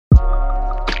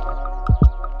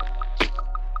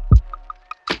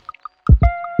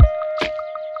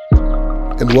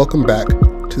and welcome back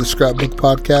to the Scrapbook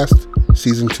Podcast,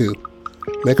 Season 2.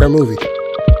 Make our movie.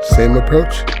 Same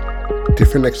approach,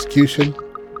 different execution.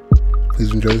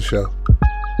 Please enjoy the show.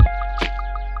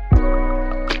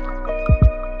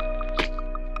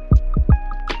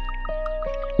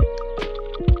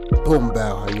 Boom,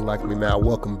 bow. How you like me now?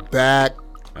 Welcome back.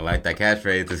 I like that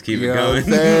catchphrase. Let's keep it What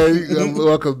going.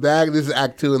 Welcome back. This is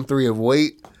Act 2 and 3 of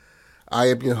Wait. I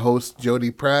am your host, Jody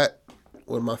Pratt,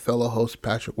 with my fellow host,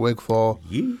 Patrick Wigfall.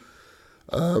 Yeah.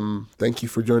 Thank you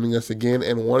for joining us again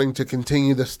and wanting to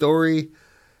continue the story.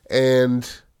 And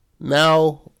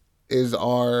now is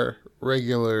our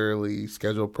regularly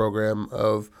scheduled program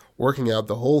of working out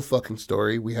the whole fucking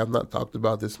story. We have not talked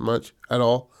about this much at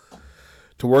all.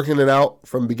 To working it out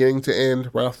from beginning to end,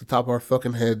 right off the top of our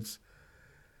fucking heads.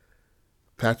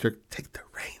 Patrick, take the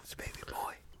reins, baby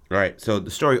boy. Right. So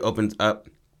the story opens up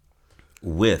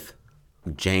with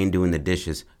Jane doing the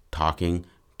dishes, talking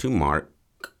to Mark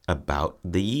about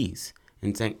the Yees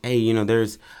and saying, hey,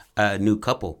 there's a new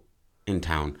couple in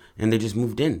town and they just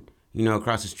moved in,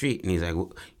 across the street. And he's like,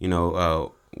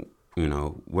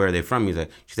 where are they from?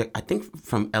 She's like, I think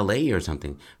from LA or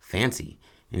something fancy.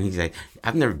 And he's like,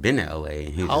 I've never been to LA.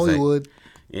 And he's Hollywood.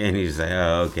 And he's like,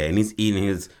 oh, okay. And he's eating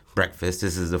his breakfast.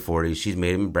 This is the 40s. She's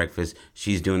made him breakfast.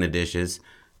 She's doing the dishes.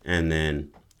 And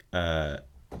then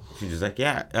she's just like,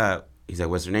 yeah. He's like,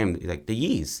 what's her name? He's like, the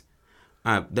Yees.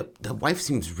 The wife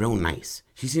seems real nice.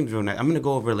 She seems real nice. I'm going to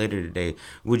go over later today.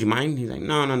 Would you mind? He's like,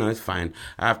 no, it's fine.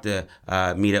 I have to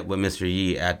meet up with Mr.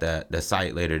 Yee at the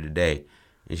site later today.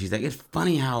 And she's like, it's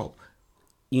funny how,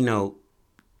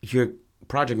 your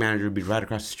project manager would be right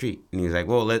across the street. And he's like,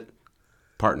 well,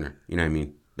 partner. You know what I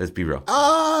mean? Let's be real.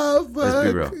 Oh, fuck. Let's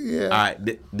be real. Yeah.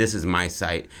 This is my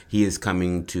site. He is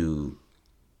coming to,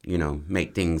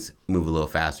 make things move a little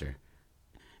faster.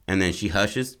 And then she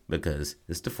hushes because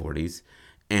it's the 40s.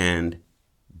 And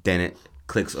then it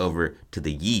clicks over to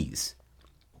the Yees.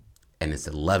 And it's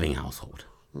a loving household.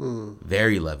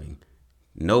 Very loving.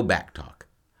 No back talk.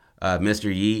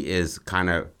 Mr. Yee is kind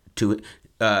of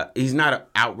he's not an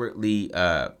outwardly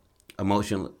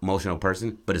emotional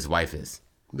person, but his wife is.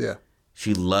 Yeah.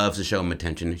 She loves to show him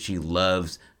attention. She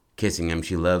loves kissing him.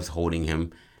 She loves holding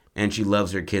him. And she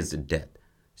loves her kids to death.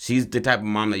 She's the type of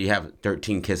mom that you have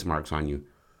 13 kiss marks on you.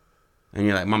 And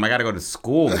you're like, Mom, I got to go to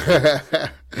school.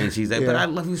 And she's like, but I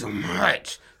love you so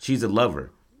much. She's a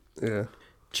lover. Yeah.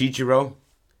 Chichiro,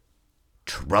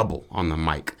 trouble on the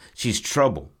mic. She's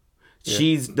trouble. Yeah.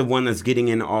 She's the one that's getting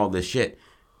into all this shit.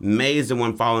 May is the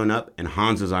one following up, and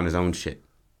Hanzo's on his own shit.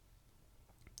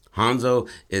 Hanzo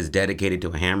is dedicated to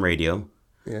a ham radio.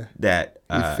 Yeah. That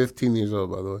he's 15 years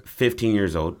old, by the way. 15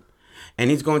 years old. And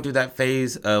he's going through that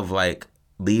phase of like,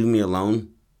 leave me alone,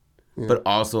 but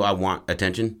also I want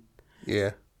attention.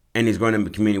 Yeah. And he's growing in a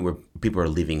community where people are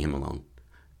leaving him alone.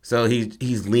 So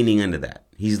he's leaning into that.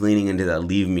 He's leaning into that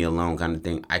leave me alone kind of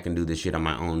thing. I can do this shit on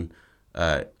my own.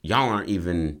 Y'all aren't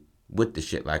even with the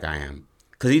shit like I am.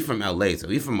 Because he's from LA, so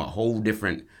he's from a whole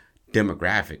different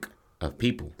demographic of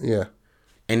people. Yeah.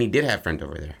 And he did have friends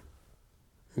over there.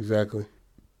 Exactly.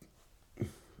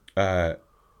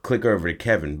 Click over to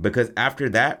Kevin. Because after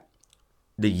that,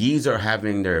 the Yees are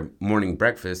having their morning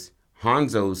breakfast.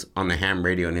 Hanzo's on the ham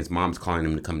radio and his mom's calling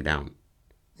him to come down.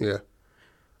 Yeah.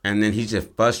 And then he's just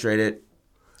frustrated,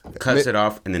 cuts it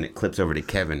off, and then it clips over to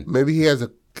Kevin. Maybe he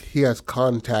has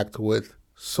contact with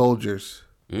soldiers.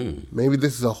 Maybe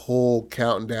this is a whole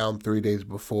countdown 3 days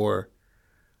before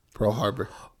Pearl Harbor.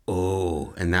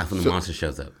 Oh, and that's when the monster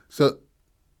shows up. So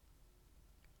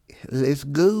let's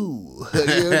go. You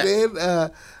know what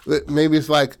I'm saying? Maybe it's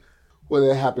like when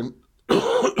it happened,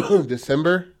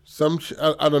 December.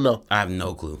 I don't know. I have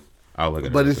no clue. I'll look at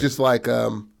it. But it's just like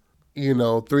 3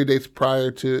 days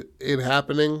prior to it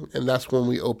happening, and that's when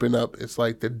we open up. It's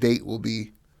like the date will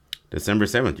be December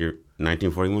 7th. You're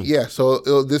 1941. Yeah.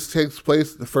 So this takes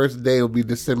place. The first day will be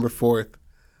December 4th.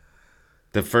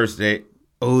 The first day.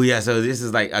 Oh yeah. So this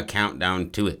is like a countdown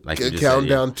to it. Like a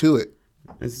countdown to it.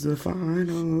 This is the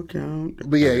final count.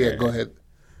 But yeah. Go ahead.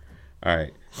 All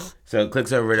right. So it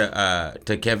clicks over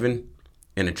to Kevin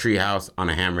in a treehouse on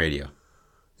a ham radio.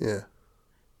 Yeah.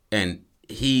 And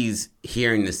he's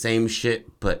hearing the same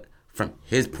shit, but from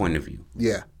his point of view.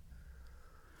 Yeah.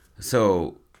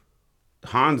 So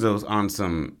Hanzo's on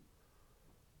some,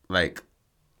 like,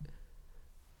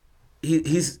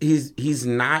 he's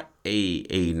not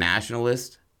a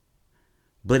nationalist,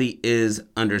 but he is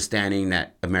understanding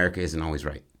that America isn't always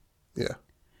right. Yeah.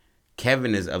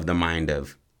 Kevin is of the mind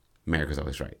of America's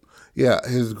always right. Yeah,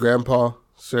 his grandpa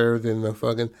served in the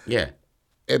fucking... Yeah.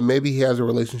 And maybe he has a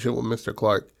relationship with Mr.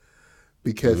 Clark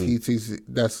because he sees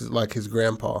that's like his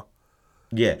grandpa.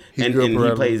 Yeah, He and grew up he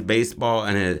around plays baseball,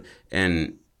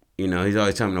 and you know he's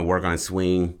always telling him to work on his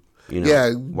swing. You know,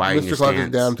 yeah, widen your Mr. Clark is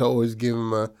stance. down to always give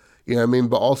him a, you know what I mean?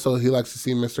 But also he likes to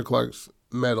see Mr. Clark's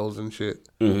medals and shit.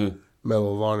 Mm-hmm.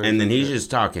 Medal of Honor. And then he's shit.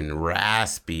 just talking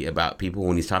raspy about people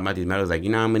when he's talking about these medals. Like, you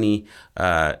know how many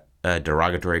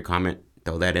derogatory comment,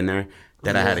 throw that in there,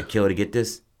 that I had to kill to get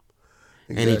this?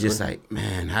 Exactly. And he's just like,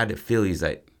 man, how'd it feel? He's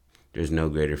like, there's no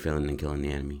greater feeling than killing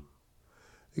the enemy.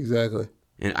 Exactly.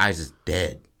 And I's just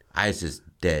dead. I's just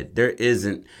dead. There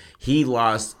isn't, he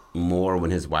lost more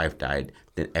when his wife died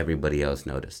than everybody else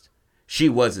noticed. She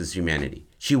was his humanity.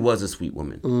 She was a sweet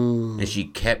woman. And she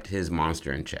kept his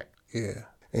monster in check. Yeah.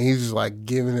 And he's just like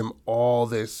giving him all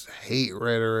this hate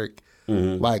rhetoric.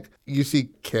 Mm-hmm. Like you see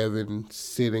Kevin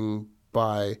sitting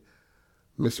by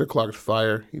Mr. Clark's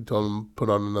fire. He told him put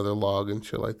on another log and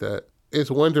shit like that. It's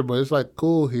winter, but it's like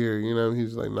cool here, you know.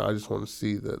 He's like, no, I just want to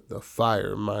see the fire.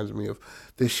 It reminds me of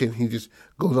this shit. And he just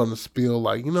goes on the spiel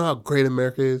like, you know how great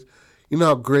America is? You know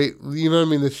how great, you know what I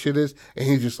mean, this shit is? And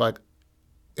he's just like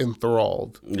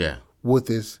enthralled. Yeah. With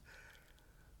this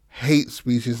hate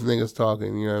speech this nigga's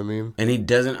talking, you know what I mean? And he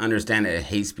doesn't understand it as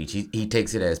hate speech. He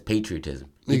takes it as patriotism.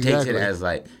 He takes it as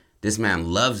like, this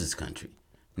man loves his country,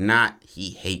 not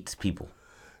he hates people.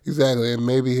 Exactly. And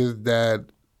maybe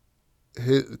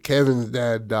Kevin's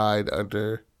dad died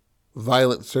under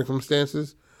violent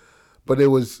circumstances, but it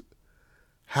was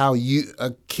how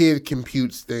a kid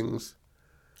computes things.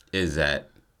 Is that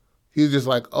he's just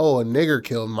like, oh, a nigger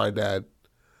killed my dad,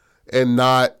 and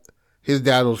not his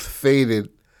dad was faded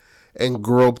and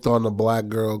groped on a black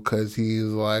girl because he's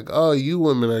like, oh, you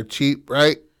women are cheap,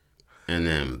 right? And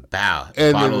then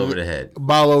bottle over the head,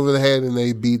 and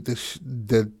they beat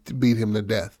beat him to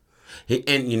death.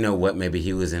 And you know what? Maybe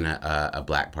he was in a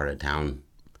black part of town.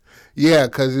 Yeah,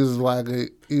 because he was like,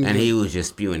 he was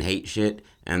just spewing hate shit.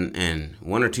 And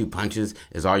one or two punches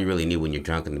is all you really need when you're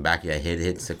drunk, and the back of your head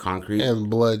hits the concrete. And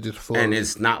blood just flows. And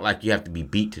it's not like you have to be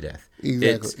beat to death.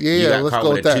 Exactly. You got let's caught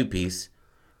go with a two-piece.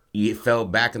 You fell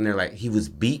back, and they're like, he was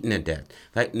beaten to death.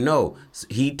 Like, no.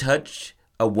 He touched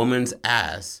a woman's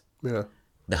ass. Yeah.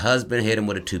 The husband hit him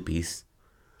with a two-piece.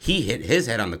 He hit his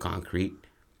head on the concrete,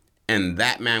 and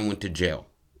that man went to jail.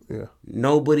 Yeah.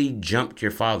 Nobody jumped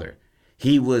your father.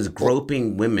 He was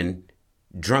groping women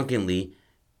drunkenly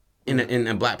in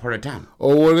a black part of town.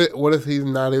 Or what if he's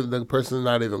not even, the person's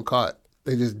not even caught?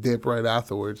 They just dip right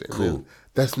afterwards. And cool.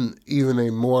 That's even a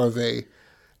more of a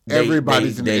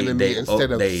everybody's an enemy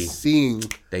instead of seeing.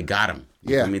 They got him.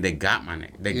 Yeah. I mean, they got my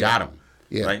name. They got him.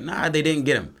 Yeah. Like, nah, they didn't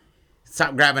get him.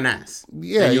 Stop grabbing ass.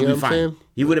 Yeah, and you'll be fine. Saying?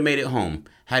 He would have made it home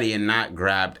had he not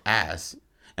grabbed ass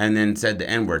and then said the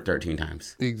N-word 13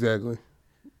 times. Exactly.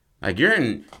 Like, you're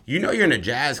in a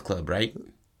jazz club, right?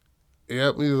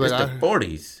 Yep. He's like, it's the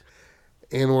 40s.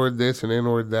 N-word this and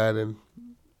N-word that, and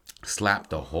slap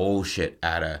the whole shit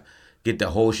get the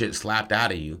whole shit slapped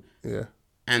out of you. Yeah.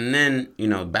 And then, you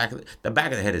know, the back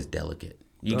of the head is delicate.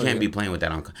 You can't be playing with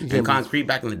that on. And concrete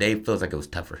back in the day feels like it was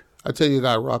tougher. I tell you, I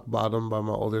got rock bottom by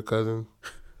my older cousin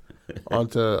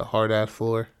onto a hard ass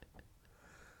floor.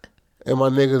 And my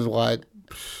nigga's like,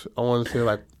 I want to say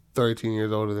like 13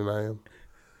 years older than I am.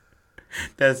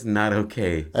 That's not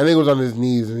okay. I think it was on his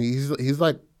knees, and he's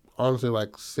like honestly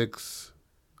like 6'6".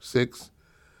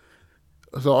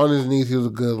 So on his knees, he was a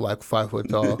good like 5 foot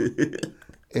tall,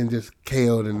 and just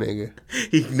KO'd a nigga.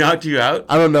 He knocked you out?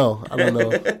 I don't know.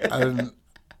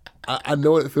 I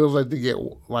know what it feels like to get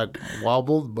like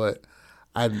wobbled, but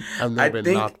I've never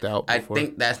been knocked out before. I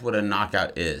think that's what a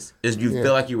knockout is you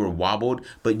feel like you were wobbled,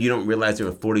 but you don't realize there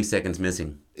were 40 seconds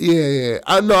missing. Yeah.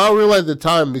 I realized the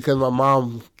time because my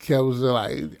mom was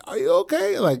like, "Are you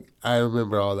okay?" Like I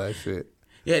remember all that shit.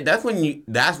 Yeah, that's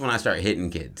when I start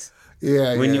hitting kids.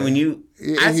 Yeah,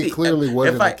 he clearly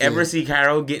wasn't. If I a kid. ever see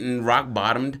Cairo getting rock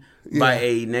bottomed by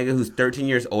a nigga who's 13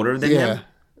 years older than him,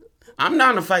 I'm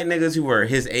down to fight niggas who are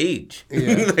his age.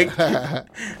 Yeah. Like,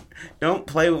 don't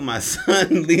play with my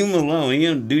son. Leave him alone. He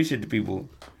don't do shit to people.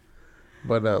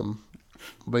 But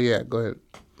yeah, go ahead.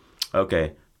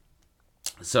 Okay.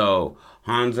 So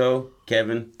Hanzo,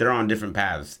 Kevin, they're on different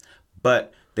paths,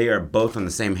 but they are both on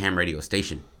the same ham radio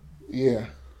station. Yeah.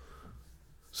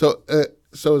 So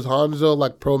is Hanzo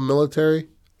like pro-military?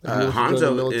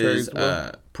 Hanzo is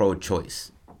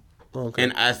pro-choice. Okay.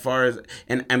 And as far as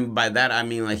and by that I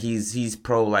mean like he's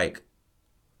pro like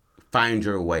find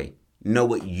your way, know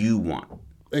what you want.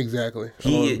 Exactly.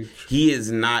 He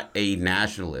is not a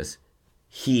nationalist.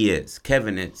 He is.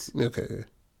 Kevin is. Okay.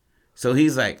 So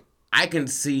he's like, I can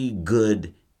see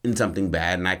good in something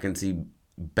bad, and I can see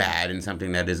bad in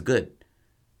something that is good.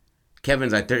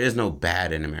 Kevin's like, there is no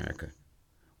bad in America.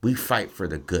 We fight for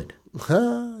the good.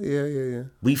 Yeah.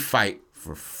 We fight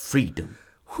for freedom.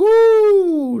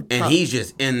 Whoo! And he's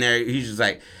just in there. He's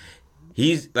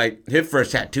his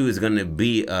first tattoo is gonna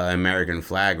be an American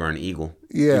flag or an eagle.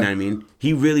 Yeah. You know what I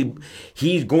mean?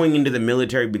 He's going into the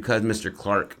military because Mr.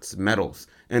 Clark's medals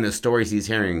and the stories he's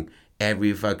hearing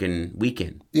every fucking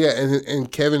weekend. Yeah,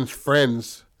 and Kevin's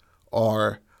friends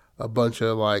are a bunch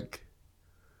of like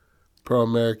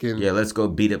pro-American. Yeah, let's go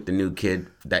beat up the new kid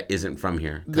that isn't from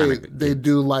here. They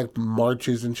do like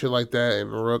marches and shit like that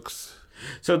and rooks.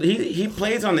 So he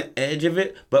plays on the edge of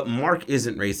it, but Mark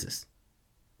isn't racist.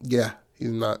 Yeah,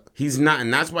 he's not. He's not,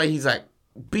 and that's why he's like,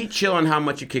 be chill on how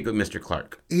much you kick with Mr.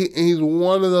 Clark. He's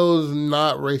one of those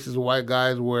not racist white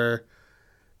guys where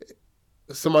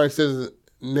somebody says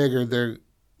nigger,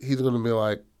 he's gonna be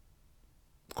like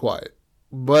quiet.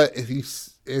 But if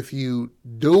you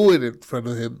do it in front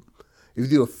of him, if you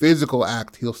do a physical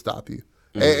act, he'll stop you.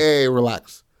 Mm-hmm. Hey,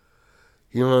 relax.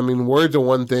 You know what I mean? Words are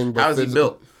one thing, but how's he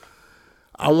built?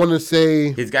 I want to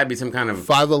say he's got to be some kind of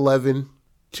 5'11",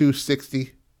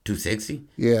 260. 260?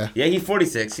 Yeah. Yeah, he's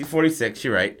 46. He's 46.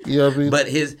 You're right. You know what I mean? But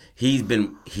he's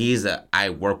a I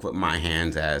work with my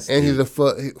hands as. And he's a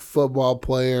football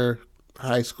player,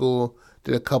 high school,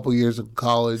 did a couple years of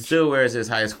college. Still wears his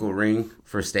high school ring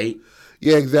for state.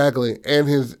 Yeah, exactly. And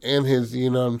his, you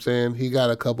know what I'm saying? He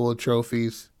got a couple of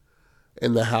trophies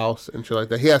in the house and shit like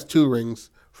that. He has 2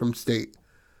 rings from state.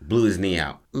 Blew his knee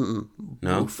out.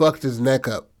 No? Fucked his neck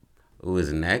up. Ooh,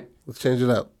 his neck? Let's change it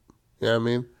up. You know what I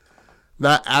mean?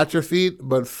 Not atrophied,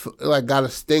 but like got a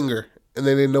stinger, and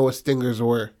they didn't know what stingers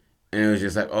were. And it was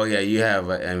just like, oh yeah, you have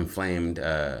an inflamed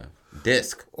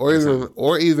disc.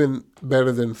 Or even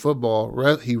better than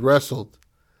football, he wrestled.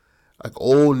 Like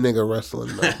old nigga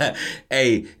wrestling though.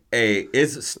 hey,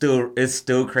 it's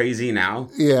still crazy now.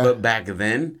 Yeah. But back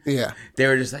then, yeah, they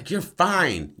were just like, you're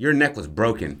fine. Your neck was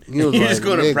broken. You like, just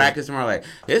go to practice tomorrow like,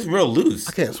 it's real loose.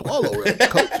 I can't swallow it,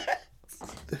 coach.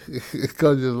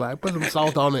 Coach is like, put some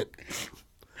salt on it.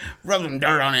 Rub some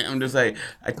dirt on it. I'm just like,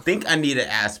 I think I need an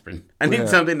aspirin. I need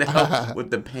something to help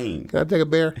with the pain. Can I take a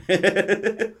bear?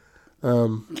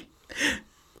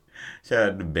 Shout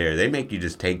out to Bear. They make you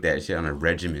just take that shit on a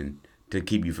regimen to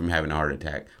keep you from having a heart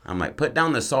attack. I'm like, put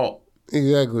down the salt.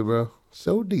 Exactly, bro.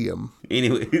 Sodium.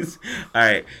 Anyways, all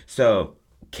right. So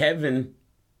Kevin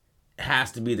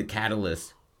has to be the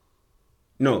catalyst.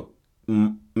 No,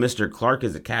 Mr. Clark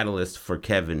is the catalyst for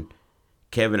Kevin.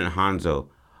 Kevin and Hanzo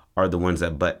are the ones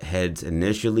that butt heads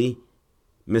initially.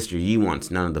 Mr. Yi wants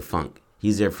none of the funk.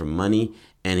 He's there for money,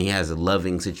 and he has a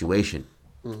loving situation.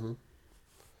 Mm-hmm.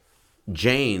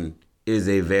 Jane is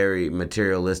a very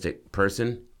materialistic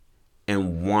person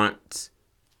and wants...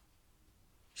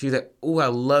 She's like, oh, I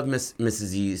love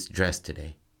Mrs. Yi's dress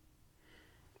today.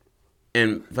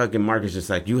 And fucking Mark is just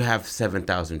like, you have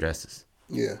 7,000 dresses.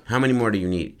 Yeah. How many more do you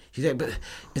need? She's like, but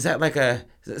is that like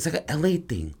it's like a LA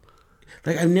thing?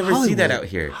 Like, I never see that out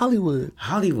here. Hollywood.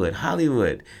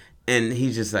 And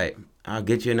he's just like, I'll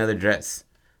get you another dress.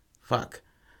 Fuck.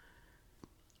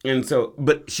 And so,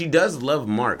 but she does love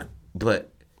Mark,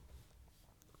 but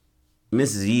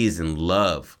Mrs. Yi is in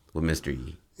love with Mr.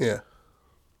 Yi. Yeah.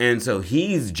 And so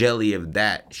he's jelly of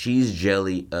that. She's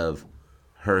jelly of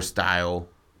her style,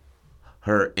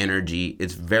 her energy.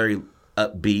 It's very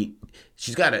upbeat.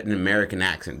 She's got an American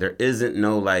accent. There isn't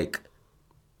no like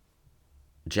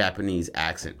Japanese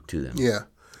accent to them. Yeah.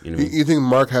 You know? You think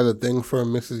Mark has a thing for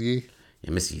Mrs. Yi?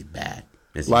 Yeah, Mrs. Yi's bad.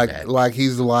 Like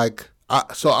he's like,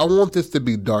 so I want this to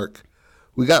be dark.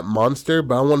 We got Monster,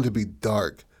 but I want it to be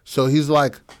dark. So he's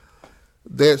like,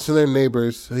 they're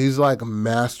neighbors. So he's like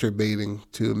masturbating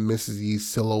to Mrs. Yi's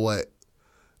silhouette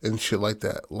and shit like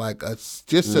that. Like a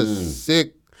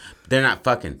sick. They're not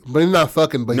fucking. But he's not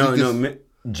fucking. But no.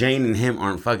 Jane and him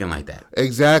aren't fucking like that.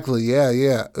 Exactly.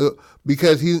 Yeah.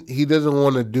 Because he doesn't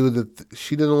want to do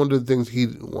she doesn't want to do the things he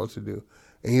wants to do,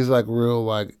 and he's like real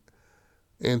like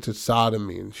into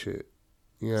sodomy and shit.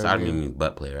 You know sodomy means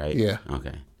butt play, right? Yeah.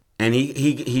 Okay. And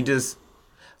he just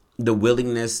the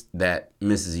willingness that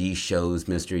Mrs. Yi shows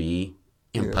Mr. Yi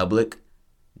in public,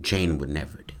 Jane would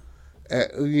never do.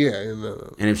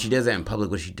 And if she does that in public,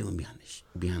 what's she doing behind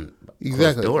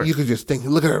exactly doors? You could just think,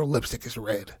 look at her lipstick, it's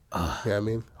red. You know what I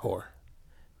mean? Whore.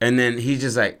 And then he's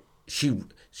just like,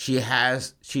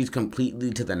 she's completely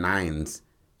to the nines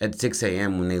at 6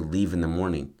 a.m. when they leave in the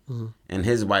morning. Mm-hmm. And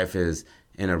his wife is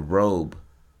in a robe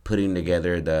putting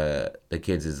together the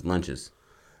kids' lunches.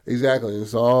 Exactly.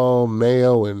 It's all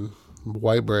mayo and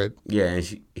white bread. Yeah,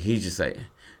 and he's just like,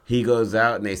 he goes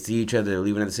out and they see each other, they're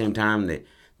leaving at the same time. They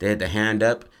had the hand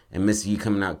up, and Mrs. Yi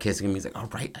coming out kissing him. He's like, all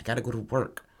right, I got to go to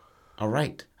work. all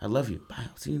right, I love you. Bye.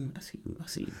 I'll see you. I'll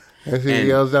see you. And she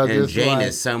yells out, and just Jane like,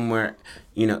 is somewhere,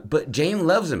 but Jane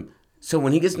loves him. So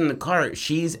when he gets in the car,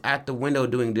 she's at the window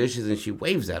doing dishes and she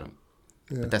waves at him.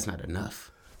 Yeah. But that's not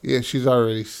enough. Yeah, she's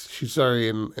already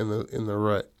in the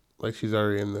rut. Like she's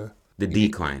already in the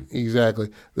decline. Exactly.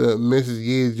 The Mrs.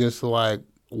 Yee just like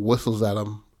whistles at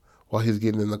him while he's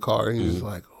getting in the car. And he's just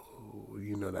like,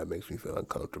 oh, that makes me feel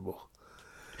uncomfortable.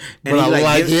 And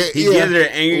but he gives her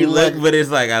an angry look, but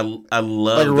it's like I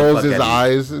love. Like rolls his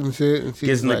eyes and shit. And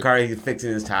gets in the car, he's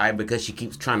fixing his tie because she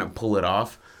keeps trying to pull it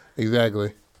off.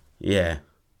 Exactly. Yeah.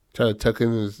 Try to tuck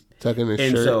in his shirt.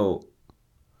 And so,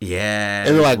 yeah.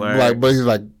 And but he's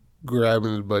like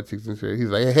grabbing his butt cheeks and shit. He's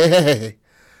like, hey.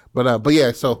 But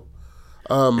yeah, so.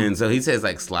 And so he says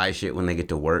like sly shit when they get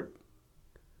to work.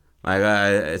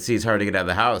 Like, see, it's hard to get out of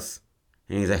the house.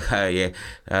 And he's like,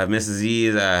 Mrs. E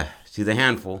is, she's a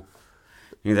handful.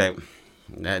 He's like,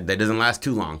 that doesn't last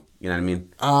too long. You know what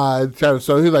I mean?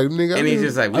 So he's like, nigga. And he's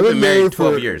just like, we've been married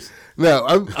 12 years. No,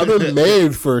 I've been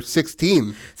married for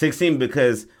 16. 16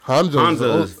 because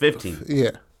Hanzo is 15.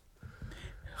 Yeah.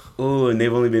 Oh, and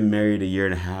they've only been married a year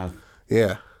and a half.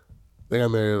 Yeah. They got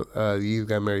married, you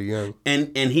got married young.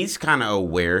 And he's kind of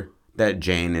aware that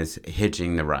Jane is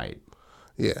hitching the ride.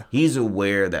 Yeah. He's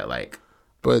aware that, like.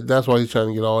 But that's why he's trying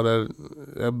to get all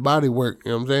that body work,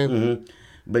 you know what I'm saying? Mm-hmm.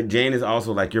 But Jane is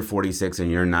also like, you're 46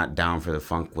 and you're not down for the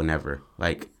funk whenever.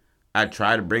 Like, I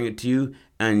try to bring it to you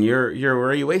and you're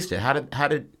where you wasted. How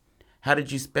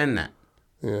did you spend that?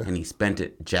 Yeah. And he spent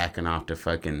it jacking off to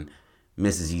fucking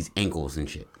Mrs. E's ankles and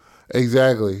shit.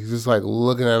 Exactly. He's just like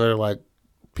looking at her like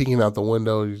peeking out the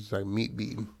window. He's just like meat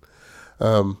beating.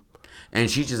 And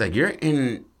she's just like, you're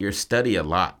in your study a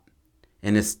lot.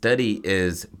 And his study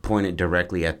is pointed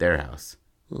directly at their house.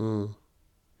 Mm.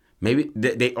 Maybe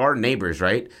they are neighbors,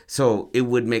 right? So it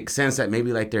would make sense that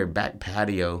maybe like their back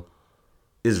patio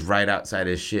is right outside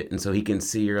his shit. And so he can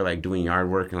see her like doing yard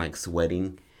work and like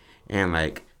sweating and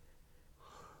like,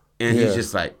 and he's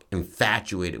just like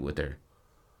infatuated with her.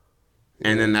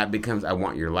 And then that becomes, I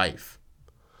want your life.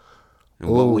 And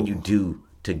what would you do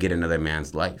to get another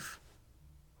man's life?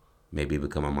 Maybe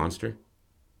become a monster?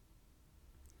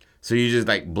 So you just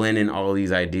like blend in all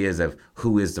these ideas of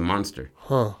who is the monster.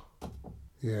 Huh.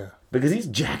 Yeah. Because he's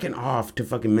jacking off to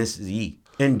fucking Mrs. E.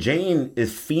 And Jane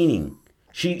is fiending.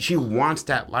 She wants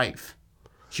that life.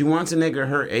 She wants a nigga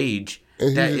her age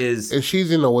and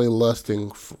she's in a way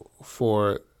lusting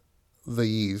for the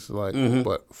Yees, like,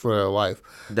 but for her life.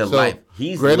 Life.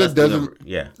 He's Greta doesn't.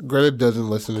 Yeah. Greta doesn't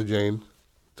listen to Jane.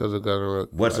 Doesn't go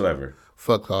to whatsoever.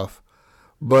 Fuck off.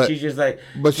 But she's just like,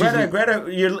 Greta,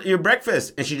 your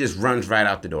breakfast, and she just runs right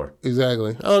out the door.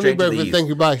 Exactly. I don't need breakfast. Thank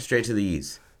you. Bye. Straight to the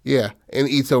E's. Yeah, and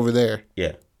eats over there.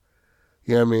 Yeah.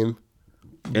 You know what I mean?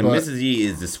 And Mrs. E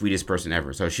is the sweetest person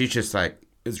ever. So she's just like,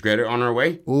 is Greta on her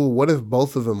way? Ooh, what if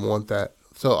both of them want that?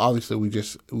 So obviously we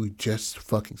just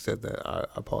fucking said that. I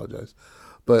apologize,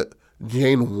 but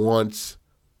Jane wants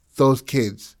those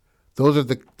kids. Those are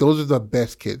the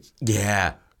best kids.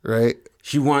 Yeah. Right.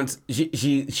 She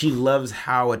loves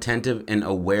how attentive and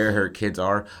aware her kids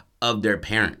are of their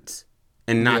parents,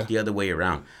 and not the other way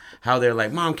around. How they're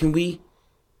like, Mom, can we?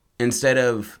 Instead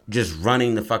of just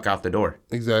running the fuck out the door.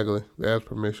 Exactly. They ask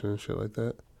permission and shit like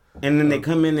that. And then they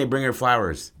come in, they bring her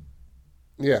flowers.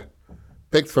 Yeah.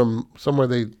 Picked from somewhere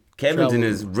they... Kevin's in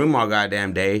his room all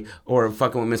goddamn day, or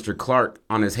fucking with Mr. Clark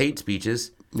on his hate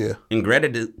speeches. Yeah. And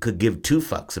Greta could give two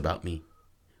fucks about me.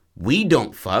 We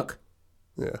don't fuck.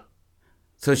 Yeah.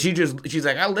 So she's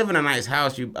like, I live in a nice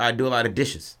house. I do a lot of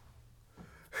dishes.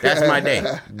 That's my day.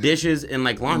 Dishes and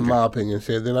like laundry. Mopping and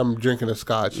shit. Then I'm drinking a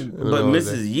scotch. But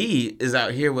Mrs. Yee is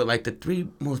out here with like the three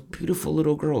most beautiful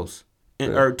little girls.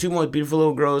 Or two most beautiful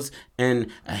little girls and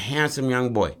a handsome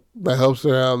young boy. That helps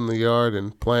her out in the yard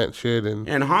and plant shit. And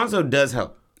Hanzo does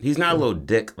help. He's not a little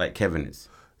dick like Kevin is.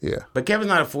 Yeah. But Kevin's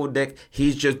not a full dick.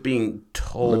 He's just being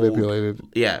told. Manipulated.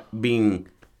 Yeah. Being,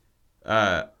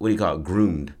 what do you call it?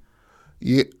 Groomed.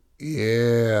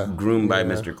 Yeah. Groomed by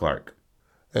Mr. Clark.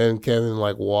 And Kevin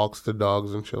like walks the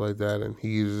dogs and shit like that, and he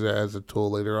uses it as a tool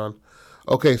later on.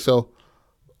 Okay, so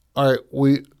all right,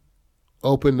 we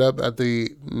opened up at the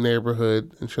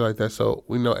neighborhood and shit like that, so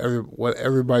we know what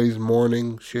everybody's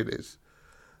morning shit is.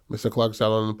 Mr. Clark's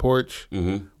out on the porch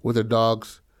with the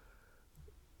dogs.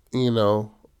 You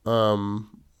know,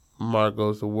 Mark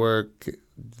goes to work,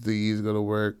 Z's go to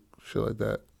work, shit like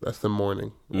that. That's the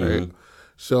morning, right?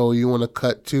 So you want to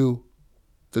cut to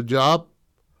the job?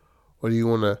 Or do you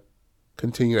want to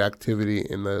continue activity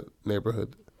in the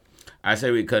neighborhood? I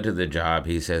say we cut to the job.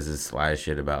 He says this sly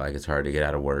shit about like it's hard to get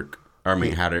out of work. Or I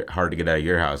mean, hard to get out of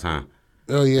your house, huh?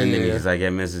 Oh yeah. And then he's like, yeah,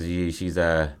 Mrs. Yee,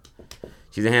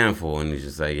 She's a handful, and he's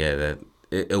just like, yeah, that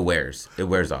it wears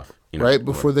off. You know, right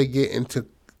before they get into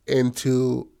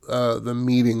the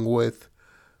meeting with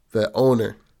the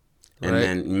owner. And right?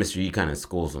 then Mr. Yi kind of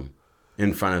schools him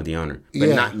in front of the owner, but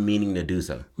not meaning to do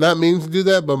so. Not meaning to do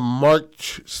that, but Mark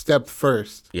stepped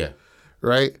first. Yeah.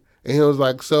 Right? And he was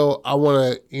like, so I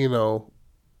want to,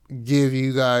 give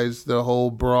you guys the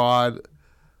whole broad,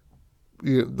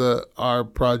 our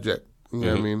project. You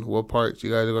know what I mean? What parts you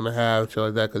guys are going to have, shit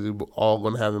like that, because you're all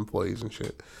going to have employees and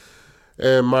shit.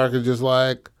 And Mark is just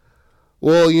like,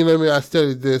 well, you know what I mean? I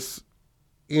studied this,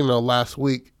 last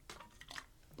week.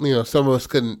 Some of us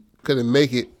couldn't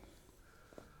make it.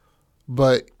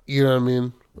 But, you know what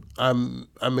I mean?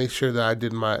 I made sure that I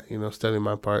did my, study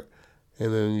my part.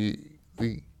 And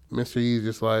then Mr. Yi's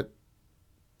just like,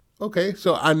 okay,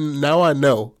 so now I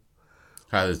know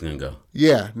how this is going to go.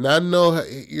 Yeah, now I know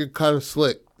you're kind of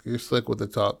slick. You're slick with the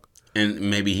talk. And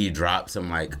maybe he dropped some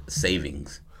like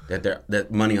savings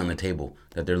that money on the table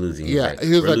that they're losing. Yeah, like,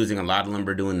 we're losing a lot of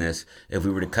lumber doing this. If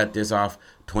we were to cut this off,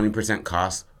 20%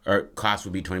 cost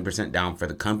would be 20% down for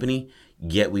the company.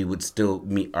 Yet we would still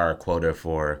meet our quota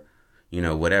for,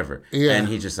 whatever. Yeah. And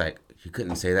he's just like, you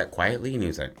couldn't say that quietly, and he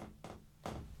was like,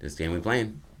 this game we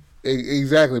playing.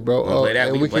 Exactly, bro. Play that,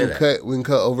 and we can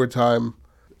cut overtime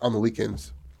on the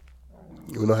weekends.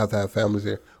 We don't have to have families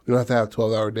here. We don't have to have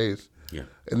 12-hour days. Yeah.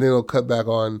 And then it'll cut back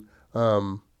on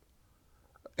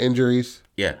injuries.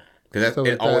 Yeah.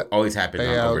 Because always happens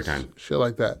on overtime. Shit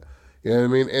like that. You know what I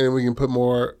mean? And then we can put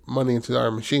more money into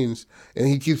our machines. And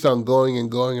he keeps on going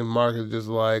and going, and Mark is just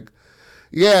like,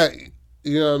 yeah,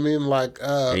 you know what I mean? Like,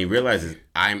 and he realizes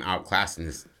I'm outclassing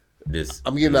this.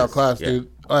 I'm getting outclassed,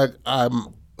 dude. Like,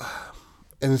 I'm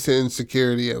in the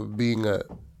insecurity of being a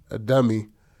dummy.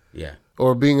 Yeah.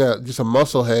 Or being just a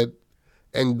musclehead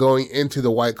and going into the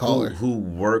white collar. Who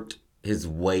worked his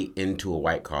way into a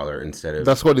white collar instead of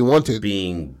that's what he wanted,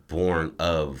 being born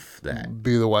of that.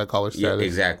 Be the white collar status. Yeah,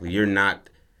 exactly. You're not.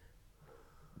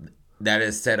 That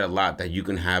has said a lot that you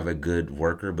can have a good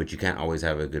worker, but you can't always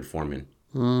have a good foreman.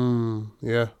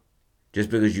 Yeah. Just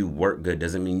because you work good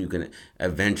doesn't mean you can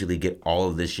eventually get all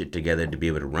of this shit together to be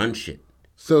able to run shit.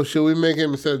 So should we make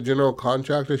him, instead of general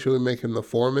contractor, should we make him the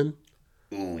foreman?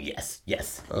 Ooh, yes.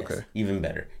 Okay. Yes. Even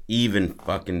better. Even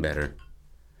fucking better.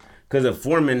 Because a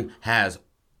foreman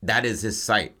that is his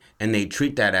site, and they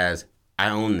treat that as, I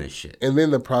own this shit. And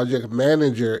then the project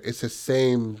manager, it's the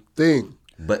same thing.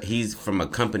 But he's from a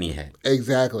company head.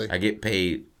 Exactly. I get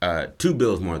paid 2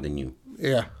 bills more than you.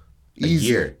 Yeah. Easy. A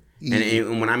year. Easy.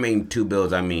 And when I mean 2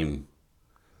 bills, I mean,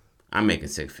 I'm making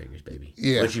 6 figures, baby.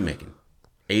 Yeah. What you making?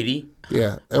 80?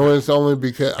 Yeah. And when it's only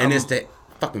because... And it's the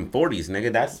fucking 40s,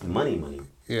 nigga. That's money.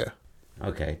 Yeah.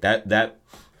 Okay. That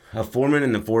a foreman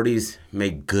in the 40s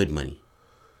made good money.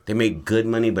 They made good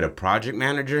money, but a project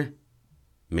manager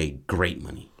made great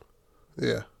money.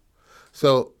 Yeah.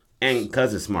 So... And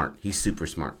cuz is smart. He's super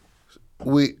smart.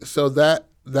 So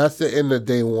that's the end of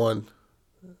day one,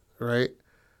 right?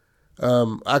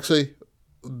 Actually,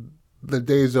 the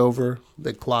day's over.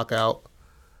 They clock out.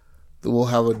 We'll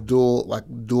have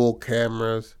dual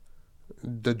cameras.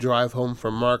 The drive home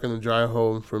from Mark and the drive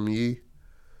home from Yi.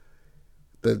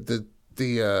 The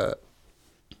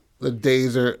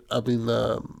days are. I mean,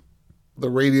 the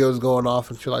radio's going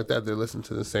off and shit like that. They listen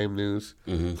to the same news,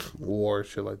 war,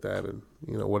 shit like that, and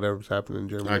whatever's happening in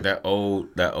Germany. Like that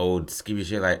old skeevy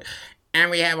shit. Like,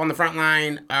 and we have on the front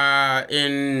line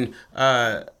in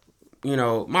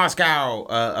Moscow,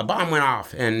 a bomb went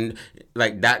off, and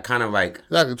like that kind of like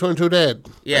exactly 22 dead.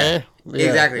 Yeah,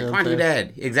 exactly 22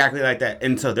 dead, exactly like that.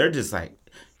 And so they're just like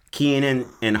keying in,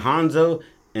 and Hanzo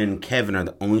and Kevin are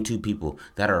the only 2 people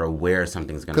that are aware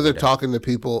something's gonna. Because they're talking to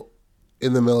people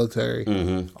in the military,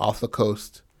 off the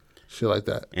coast, shit like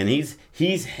that. And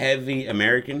he's heavy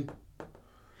American.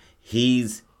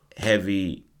 He's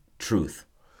heavy truth.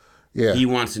 Yeah. He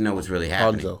wants to know what's really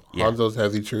happening. Hanzo's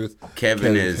heavy truth.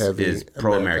 Kevin is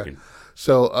pro-American.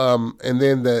 So, and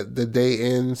then the day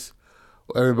ends.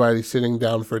 Everybody's sitting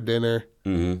down for dinner.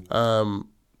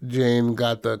 Jane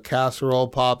got the casserole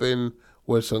popping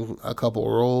with a couple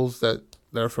rolls that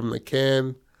are from the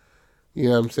can. You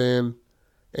know what I'm saying?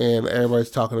 And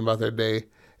everybody's talking about their day.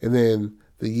 And then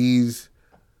the Yees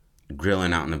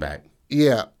grilling out in the back.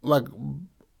 Yeah, like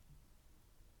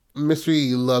Mr.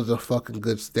 Yee loves a fucking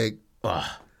good steak.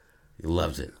 He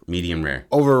loves it. Medium rare.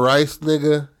 Over rice,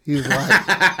 nigga. He's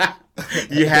like...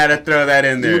 You had to throw that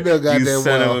in there. You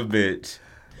son of a bitch.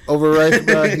 Over rice,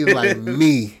 bro, he's like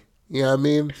me. You know what I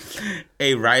mean?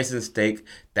 Hey, rice and steak,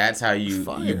 that's how you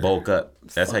bulk up.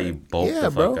 That's how you bulk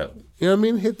the fuck up. You know what I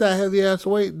mean? Hit that heavy ass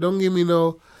weight. Don't give me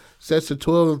no sets to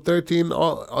 12 and 13,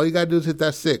 all you got to do is hit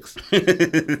that 6.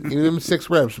 Give them 6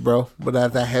 reps, bro. But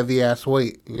at that heavy-ass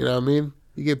weight. You know what I mean?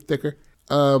 You get thicker.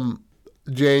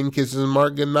 Jane kisses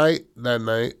Mark goodnight that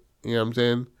night. You know what I'm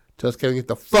saying? Tells Kevin get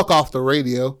the fuck off the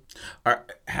radio.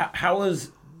 How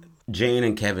is Jane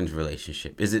and Kevin's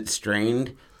relationship? Is it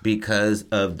strained because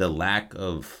of the lack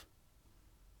of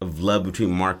love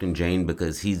between Mark and Jane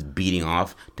because he's beating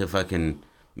off to fucking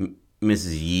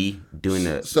Mrs. Yee doing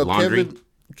the laundry?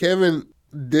 Kevin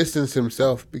distanced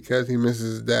himself because he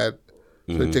misses his dad.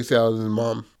 So he takes it out on his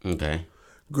mom. Okay.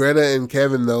 Greta and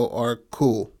Kevin, though, are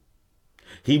cool.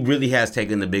 He really has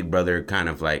taken the big brother kind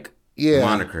of like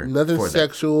moniker. Nothing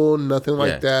sexual, nothing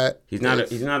like that. He's not a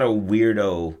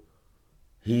weirdo.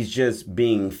 He's just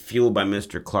being fueled by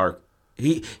Mr. Clark.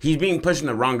 He's being pushed in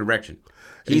the wrong direction.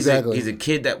 He's a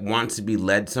kid that wants to be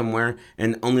led somewhere,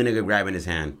 and the only nigga grabbing his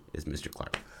hand is Mr.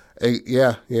 Clark.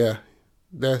 Yeah.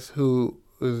 That's who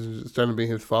is starting to be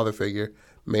his father figure.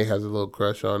 May has a little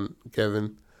crush on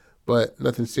Kevin, but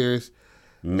nothing serious.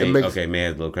 May has a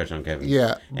little crush on Kevin.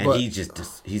 Yeah. And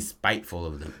he's spiteful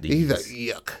of them. He's like,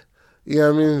 yuck. You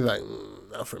know what I mean? He's like,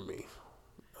 not for me.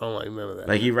 I don't like none of that.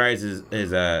 Like he rides his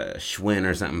Schwinn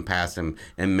or something past him,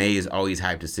 and May is always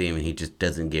hyped to see him, and he just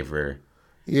doesn't give her.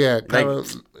 Yeah,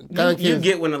 you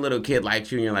get when a little kid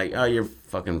likes you, and you're like, oh, you're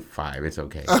fucking 5. It's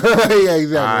okay. Yeah,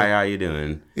 exactly. Hi, how you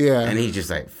doing? Yeah. And he's just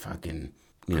like fucking,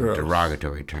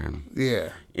 derogatory term. Yeah.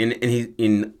 And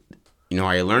you know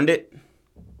how you learned it?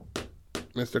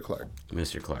 Mr.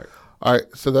 Clark. All right,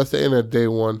 so that's the end of day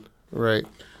 1, right?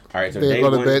 All right, so they day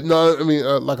go to 1. bed. No, I mean,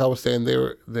 like I was saying,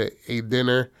 they ate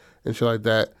dinner and shit like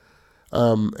that.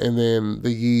 And then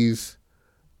the Yees,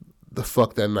 the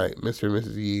fuck that night, Mr. and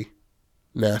Mrs. Yee,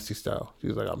 nasty style. She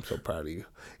was like, I'm so proud of you.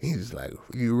 And he's like,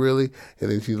 you really? And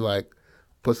then she's like,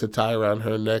 puts the tie around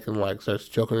her neck and like starts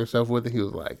choking herself with it. He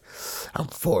was like, I'm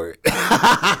for it.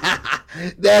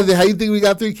 That's it. How you think we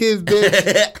got 3 kids,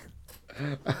 bitch?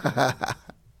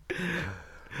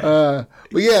 But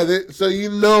yeah, so you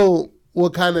know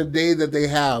what kind of day that they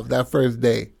have that first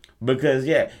day. Because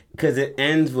it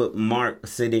ends with Mark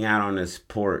sitting out on his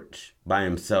porch by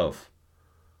himself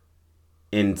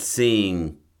and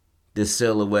seeing the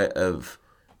silhouette of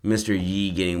Mr.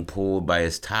 Yee getting pulled by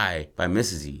his tie by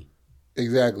Mrs. Yee.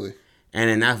 Exactly. And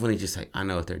then that's when he's just like, I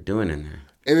know what they're doing in there.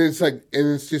 And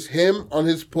it's just him on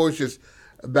his porch,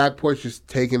 back porch, just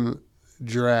taking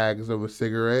drags of a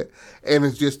cigarette. And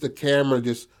it's just the camera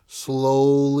just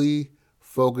slowly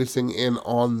focusing in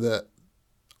on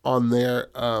their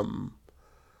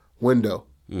window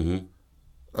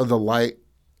of the light.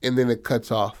 And then it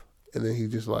cuts off. And then he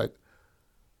just like,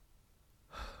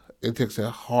 it takes a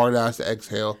hard ass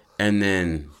exhale, and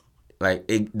then like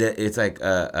it's like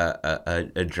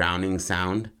a drowning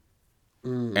sound,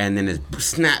 and then it's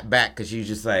snap back because she's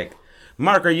just like,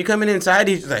 Mark, are you coming inside?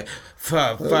 He's just like,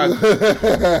 fuck.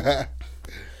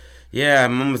 Yeah,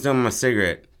 I'm almost done with my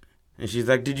cigarette, and she's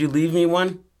like, did you leave me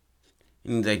one?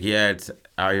 And he's like, yeah, it's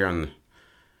out here on the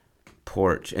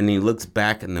porch, and he looks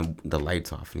back and the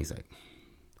light's off, and he's like,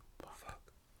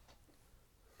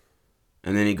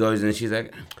 and then he goes and she's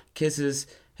like, kisses,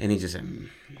 and he just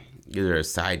gives her a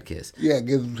side kiss. Yeah,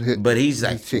 but he's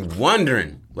like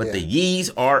wondering what the Yees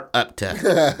are up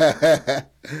to.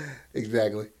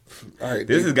 Exactly. All right.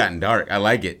 This has gotten dark. I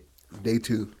like it. Day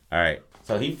 2. All right.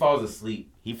 So he falls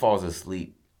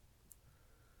asleep.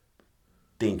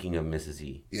 Thinking of Mrs.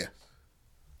 E. Yeah.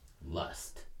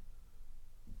 Lust.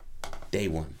 Day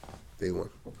 1. All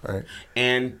right.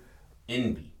 And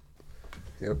envy.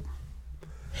 Yep.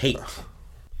 Hate.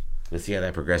 Let's see how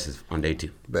that progresses on day 2.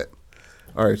 Bet.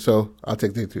 All right, so I'll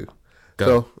take day 2. Go.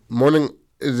 So morning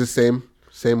is the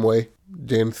same way.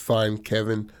 James finds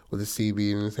Kevin with a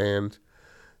CB in his hand.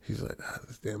 He's like,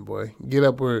 this damn boy. Get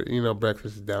up where,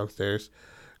 breakfast is downstairs.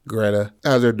 Greta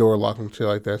has her door locked and shit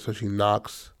like that, so she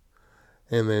knocks.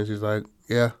 And then she's like,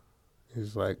 yeah.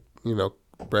 He's like,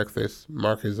 breakfast.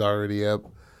 Mark is already up,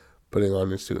 putting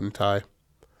on his suit and tie.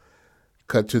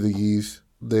 Cut to the Yees.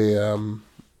 They,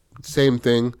 same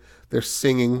thing. They're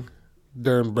singing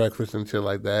during breakfast and shit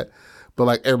like that. But,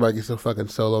 like, everybody gets a fucking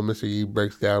solo. Mr. Yee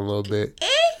breaks down a little bit.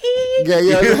 Yeah.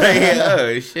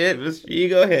 Oh, shit. Mr. Yee,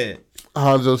 go ahead.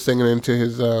 Hanzo's singing into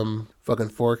his fucking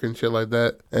fork and shit like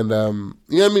that. And,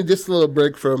 you know what I mean? Just a little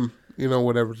break from,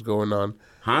 whatever's going on.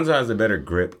 Hanzo has a better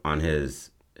grip on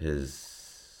his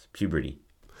puberty.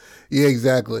 Yeah,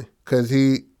 exactly. Because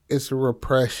it's a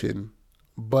repression.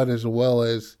 But as well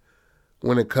as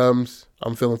when it comes,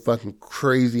 I'm feeling fucking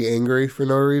crazy angry for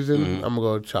no reason. Mm-hmm. I'm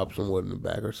going to go chop some wood in the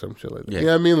back or some shit like that. Yeah. You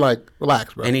know what I mean? Like,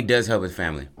 relax, bro. And he does help his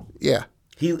family. Yeah.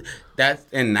 That's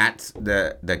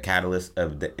the catalyst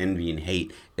of the envy and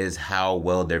hate is how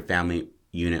well their family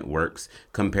unit works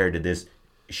compared to this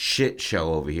shit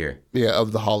show over here. Yeah,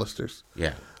 of the Hollisters.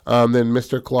 Yeah. Then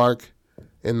Mr. Clark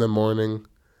in the morning,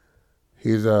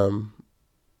 he's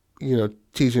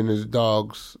teaching his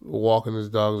dogs, walking his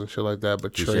dogs and shit like that.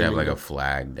 But he should have like a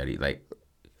flag that he like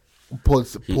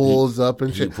pulls up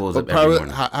and shit. He pulls but up every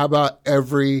morning. How about at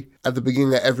the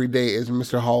beginning of every day is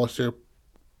Mr. Hollister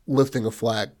lifting a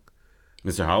flag?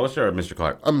 Mr. Hollister or Mr.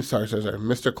 Clark? I'm sorry.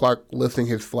 Mr. Clark lifting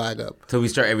his flag up. So we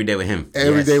start every day with him.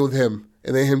 Every day with him.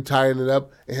 And then him tying it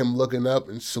up and him looking up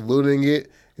and saluting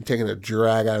it and taking a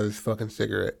drag out of his fucking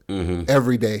cigarette. Mm-hmm.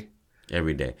 Every day.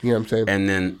 Every day. You know what I'm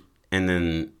saying? And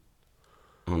then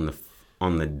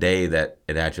on the day that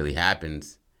it actually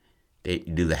happens, they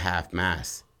do the half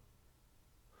mass.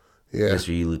 Yeah. Mr.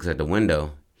 Yee looks at the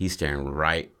window. He's staring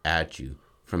right at you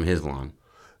from his lawn.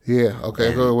 Yeah.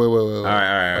 Okay. Wait. All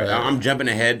right. I'm jumping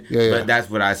ahead, but that's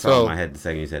what I saw in my head the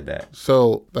second you said that.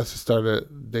 So that's the start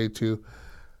of day 2.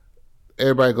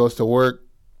 Everybody goes to work,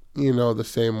 the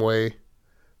same way.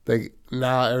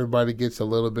 Now everybody gets a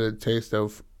little bit of taste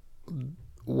of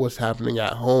what's happening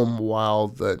at home while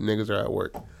the niggas are at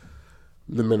work.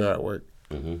 The men are at work.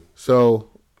 Mm-hmm. So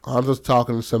I'm just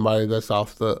talking to somebody that's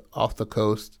off the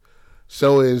coast.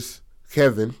 So is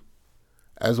Kevin,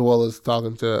 as well as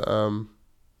talking to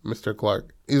Mr.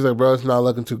 Clark. He's like, bro, it's not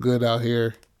looking too good out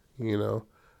here.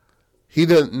 He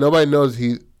doesn't. Nobody knows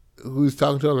who he's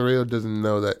talking to on the radio doesn't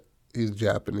know that he's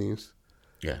Japanese.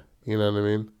 Yeah. You know what I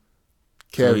mean?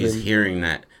 Kevin. So he's hearing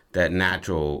that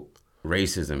natural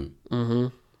racism. Mm-hmm.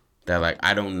 That like,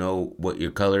 I don't know what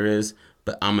your color is,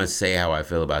 but I'm gonna say how I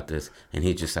feel about this. And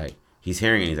he's just like, he's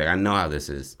hearing it. He's like, I know how this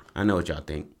is. I know what y'all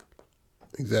think.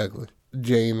 Exactly.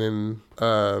 Jane and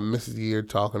Mrs. Yee are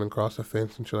talking across the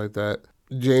fence and shit like that.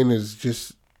 Jane is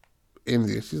just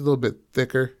envious. She's a little bit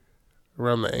thicker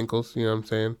around the ankles. You know what I'm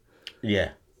saying?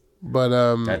 Yeah. But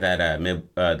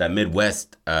that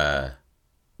Midwest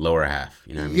lower half.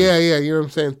 You know what I mean? Yeah. You know what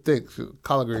I'm saying? Thick,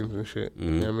 collard greens and shit.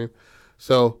 Mm-hmm. You know what I mean?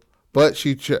 So, but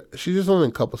she's just only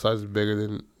a couple sizes bigger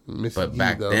than Mrs. But Yee,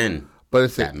 back though. then. But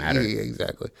it's that mattered. Yeah,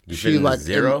 exactly. You she like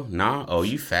 0? Nah. Oh,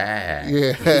 you fat.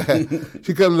 Yeah.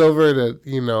 She comes over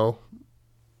to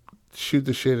shoot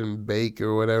the shit and bake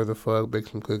or whatever the fuck. Bake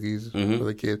some cookies for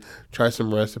the kid. Try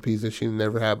some recipes that she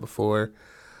never had before.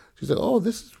 She's like, oh,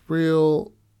 this is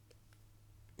real.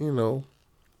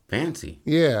 Fancy.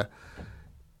 Yeah.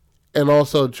 And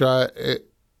also try it.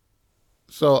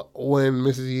 So when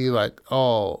Mrs. Yee like,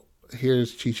 oh,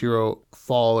 here's Chichiro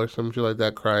fall or some shit like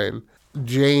that crying.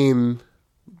 Jane,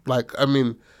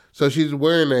 so she's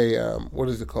wearing a, what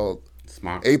is it called?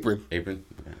 Smock. Apron. Apron.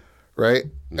 Okay. Right?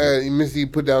 And Missy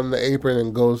put down the apron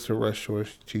and goes to rush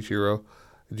towards Chichiro.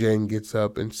 Jane gets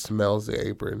up and smells the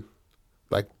apron.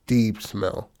 Like deep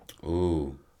smell.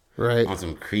 Ooh. Right? On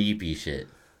some creepy shit.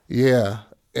 Yeah.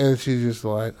 And she's just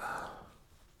like,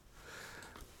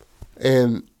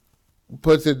 and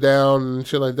puts it down and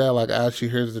shit like that, like as she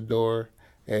hears the door.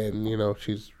 And,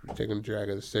 she's taking a drag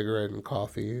of the cigarette and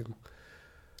coffee.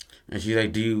 And she's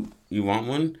like, do you want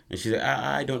one? And she's like,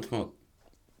 I don't smoke.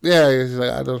 Yeah, she's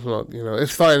like, I don't smoke.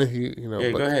 It's fine if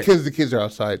yeah, but go ahead. The kids are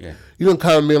outside. Yeah. You don't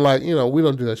come and be like, we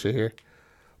don't do that shit here.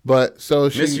 But so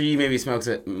she... Mr. Yee maybe smokes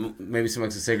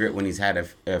a cigarette when he's had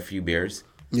a few beers.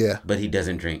 Yeah. But he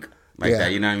doesn't drink like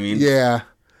that, you know what I mean? Yeah.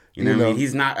 You know what I mean?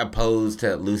 He's not opposed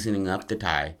to loosening up the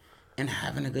tie and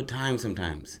having a good time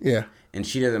sometimes. Yeah. And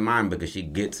she doesn't mind because she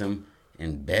gets him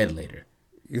in bed later.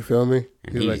 You feel me?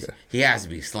 And he has to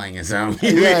be slanging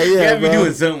something. Yeah, he has to be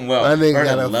doing something well. I think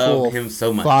I love him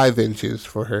so much. 5 inches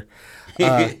for her.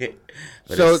 But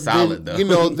so it's solid, then,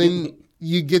 though. Then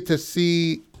you get to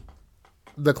see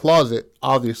the closet,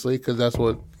 obviously, because that's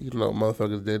what,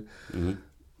 motherfuckers did. Mm-hmm.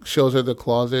 Shows her the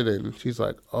closet, and she's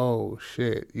like, oh,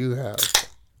 shit, you have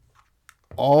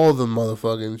all the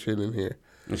motherfucking shit in here.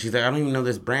 And she's like, I don't even know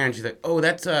this brand. She's like, oh,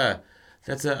 that's a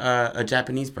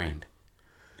Japanese brand.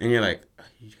 And you're like, oh,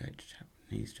 you got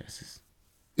Japanese dresses.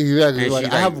 Exactly.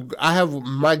 Like, I have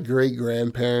my great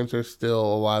grandparents are still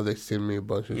alive. They send me a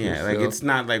bunch of shit. Yeah, like still. It's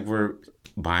not like we're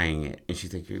buying it. And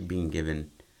she's like, you're being given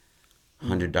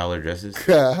 $100 dresses.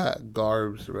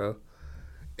 Garbs, bro.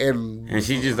 And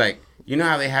she's just like, you know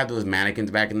how they had those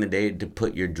mannequins back in the day to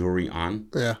put your jewelry on?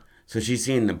 Yeah. So she's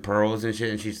seeing the pearls and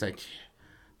shit, and she's like,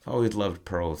 I've always loved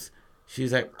pearls.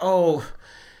 She's like, oh,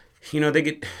 they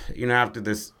get, after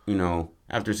this,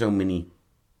 after so many,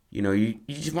 you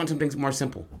just want some things more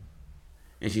simple.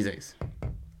 And she's like,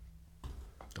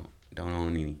 don't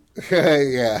own any.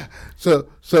 Yeah. So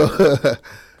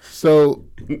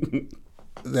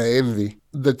the envy.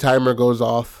 The timer goes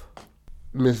off.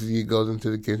 Mrs. Yi goes into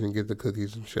the kitchen and get the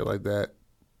cookies and shit like that.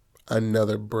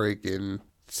 Another break in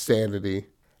sanity.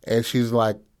 And she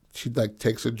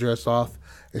takes her dress off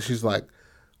and she's like,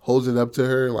 holds it up to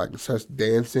her, like starts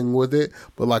dancing with it,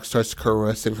 but like starts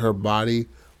caressing her body,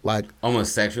 like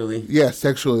almost sexually. Yeah,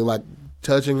 sexually, like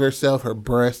touching herself, her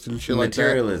breast and shit like that.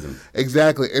 Materialism.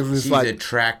 Exactly. And it's she's like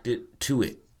attracted to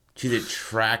it. She's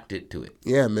attracted to it.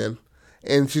 Yeah, man.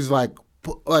 And she's like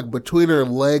between her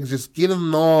legs, just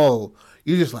getting all.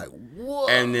 You're just like, whoa.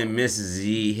 And then Mrs.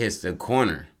 Z hits the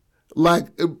corner. Like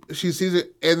she sees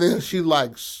it, and then she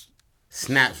like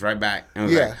snaps right back. And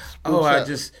was like, oh, I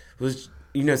just was,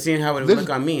 seeing how it would look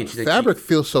on me. And she's like, fabric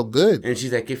feels so good. And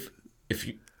she's like, if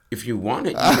you want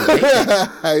it, you can take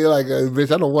it. You're like,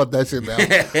 bitch, I don't want that shit now.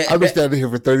 I've been standing here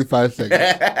for 35 seconds.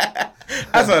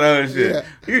 I saw that other shit. Yeah.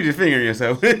 You're just fingering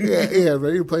yourself. yeah,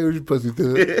 man. You play with your pussy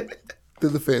through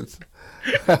the fence.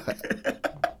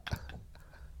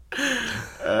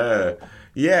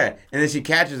 Yeah, and then she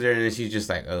catches her, and then she's just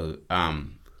like, "Oh,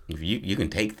 you can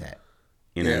take that."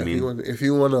 You know what I mean? If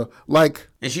you want to, like,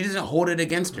 and she doesn't hold it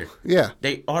against her. Yeah,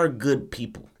 they are good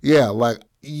people. Yeah, like,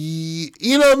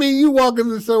 you know what I mean? You walk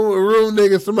into some room,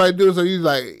 nigga, somebody doing something, you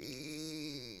like,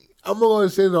 I'm going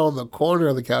to sit on the corner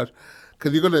of the couch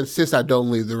because you're going to insist I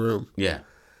don't leave the room. Yeah.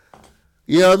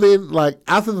 You know what I mean? Like,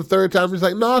 after the third time, he's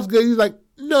like, no, it's good. He's like,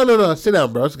 no, sit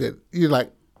down, bro. It's good. You're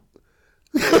like,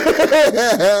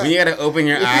 when you got to open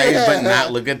your eyes but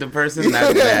not look at the person,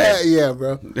 that's bad. Yeah,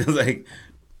 bro. It's like,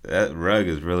 that rug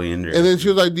is really interesting. And then she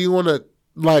was like, do you want to,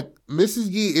 like,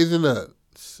 Mrs. Yi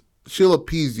she'll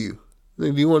appease you.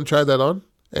 Like, do you want to try that on?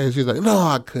 And she's like, no,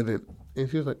 I couldn't. And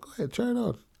she was like, go ahead, try it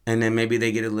on. And then maybe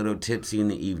they get a little tipsy in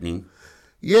the evening.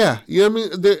 Yeah, you know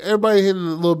what I mean? Everybody hitting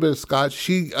a little bit of scotch.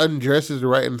 She undresses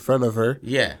right in front of her.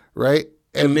 Yeah. Right?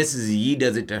 And Mrs. Yi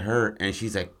does it to her, and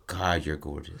she's like, God, you're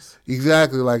gorgeous.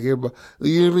 Exactly. Like, you know what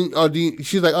I mean? Oh,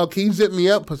 she's like, oh, can you zip me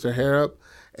up? Puts her hair up.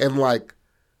 And, like,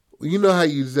 you know how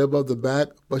you zip up the back?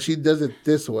 But she does it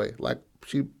this way. Like,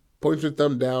 she points her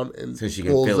thumb down and so she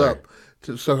pulls up.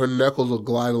 So her knuckles will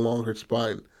glide along her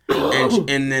spine.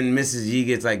 And then Mrs. Yi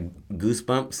gets, like,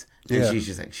 goosebumps. And she's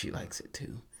just like, she likes it,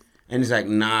 too. And it's like,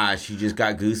 nah, she just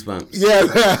got goosebumps.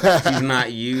 Yeah. She's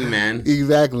not you, man.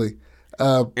 Exactly.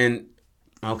 And,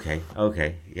 okay,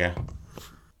 yeah.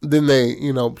 Then they,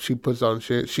 she puts on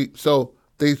shit. So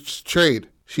they trade.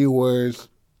 She wears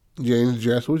Jane's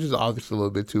dress, which is obviously a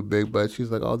little bit too big, but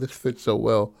she's like, oh, this fits so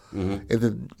well. Mm-hmm. And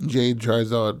then Jane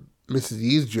tries on Mrs.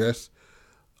 Yi's dress.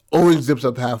 Only zips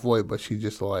up halfway, but she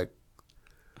just like...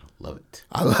 Love it.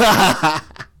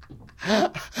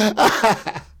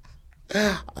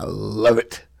 I love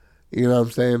it. You know what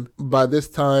I'm saying? By this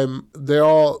time,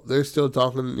 they're still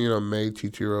talking, May,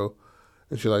 Chichiro,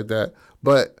 and shit like that.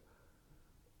 But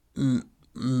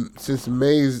since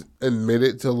May's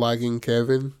admitted to liking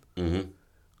Kevin, mm-hmm.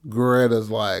 Greta's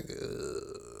like,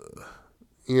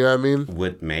 you know what I mean?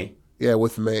 With May? Yeah,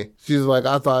 with May. She's like,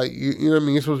 I thought, you know what I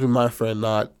mean? You're supposed to be my friend,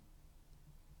 not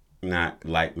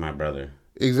like my brother.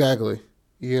 Exactly.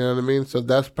 You know what I mean? So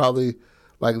that's probably...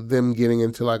 like them getting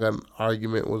into like an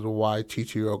argument was why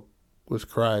Chichiro was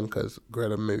crying because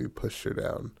Greta maybe pushed her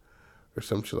down or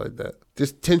some shit like that.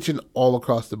 Just tension all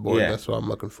across the board. Yeah. That's what I'm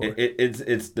looking for.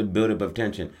 It's the buildup of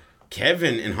tension.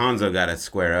 Kevin and Hanzo got to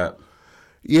square up.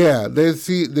 Yeah, they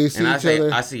see and each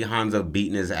other. I see Hanzo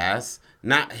beating his ass,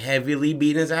 not heavily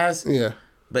beating his ass. Yeah,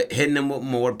 but hitting him with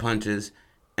more punches,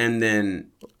 and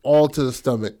then all to the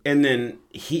stomach. And then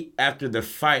after the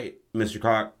fight, Mr.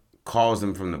 Clark calls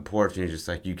him from the porch and he's just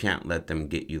like, you can't let them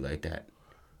get you like that.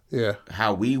 Yeah.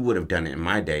 How we would have done it in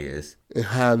my day is... it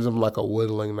hands him like a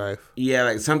whittling knife. Yeah,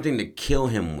 like something to kill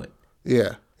him with.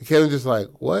 Yeah. And Kevin's just like,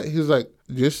 what? He was like,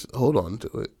 just hold on to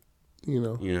it.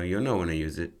 You'll know when to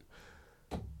use it.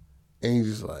 And he's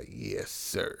just like, yes,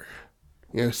 sir.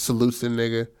 Salutes the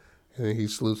nigga. And then he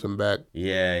salutes him back.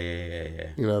 Yeah.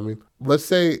 You know what I mean? Let's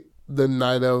say the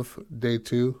night of day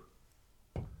 2...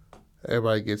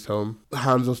 everybody gets home.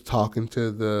 Hanzo's talking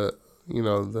to the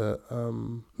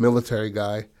military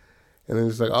guy. And then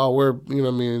it's like, oh, we're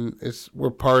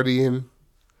partying.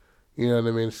 You know what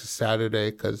I mean? It's a Saturday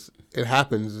because it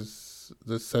happens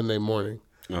this Sunday morning.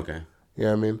 Okay. You know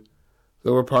what I mean?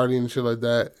 So we're partying and shit like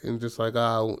that. And just like,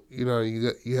 you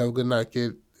have a good night,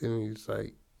 kid. And he's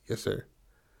like, yes, sir.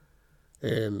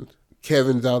 And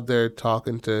Kevin's out there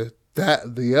talking to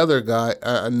the other guy,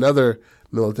 another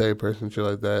military person, shit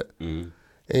like that. Mm-hmm.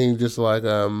 And just like,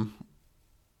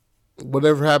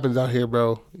 whatever happens out here,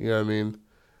 bro, you know what I mean?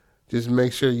 Just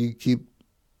make sure you keep,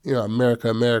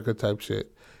 America type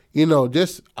shit. I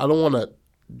don't want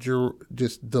to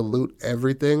just dilute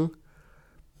everything,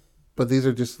 but these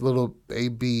are just little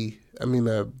B,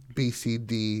 C,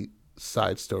 D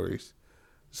side stories.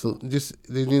 So just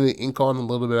they need to ink on a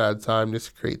little bit at a time just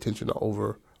to create tension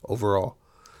overall.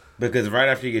 Because right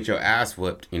after you get your ass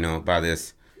whipped, by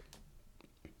this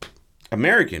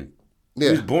American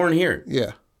who's born here.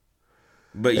 Yeah.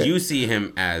 But you see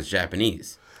him as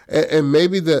Japanese. And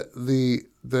maybe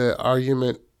the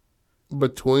argument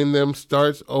between them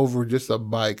starts over just a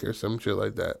bike or some shit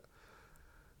like that.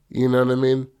 You know what I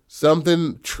mean?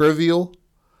 Something trivial.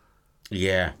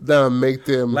 Yeah. That'll make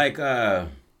them like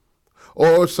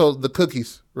or so the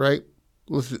cookies, right?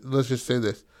 Let's just say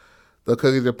this. The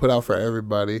cookies are put out for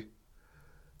everybody.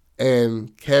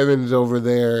 And Kevin's over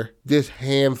there, just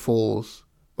handfuls,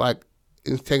 like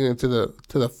he's taking it to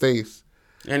the face.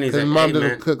 And he's like, his mom hey, doesn't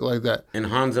man. cook like that. And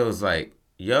Hanzo's like,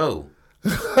 yo,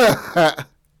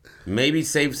 maybe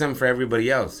save some for everybody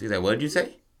else. He's like, what'd you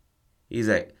say? He's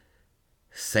like,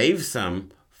 save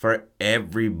some for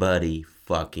everybody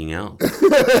fucking else.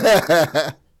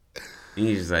 And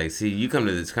he's just like, see, you come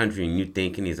to this country and you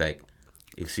think, and he's like,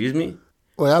 excuse me?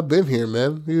 Well, I've been here,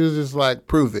 man. He was just like,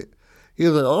 prove it. He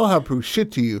was like, I don't have to prove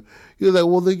shit to you. He was like,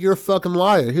 well, then you're a fucking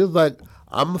liar. He was like,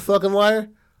 I'm a fucking liar?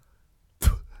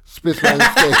 Spits right in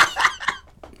his face.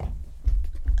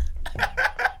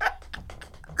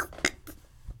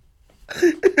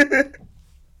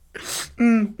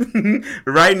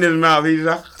 Right in his mouth. He's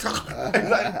like,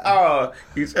 oh,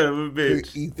 you son of a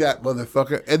bitch. Eat that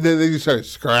motherfucker. And then they just started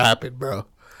scrapping, bro.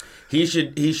 He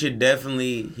should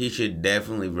definitely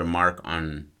remark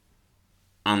on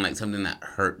like something that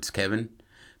hurts Kevin,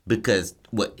 because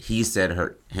what he said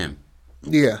hurt him.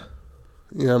 Yeah.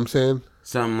 You know what I'm saying?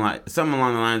 Something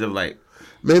along the lines of like,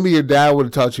 maybe your dad would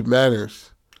have taught you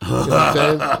manners. You know what I'm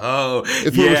saying? Oh,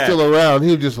 if he was still around,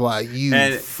 he was just like,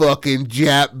 you fucking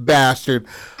Jap bastard.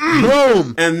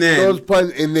 Boom! And then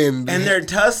and they're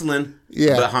tussling.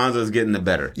 Yeah. But Hanzo's getting the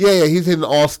better. Yeah, he's hitting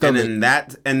all stomach.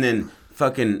 And then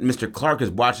fucking Mr. Clark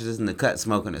is watching this in the cut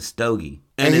smoking a stogie.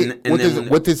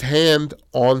 With his hand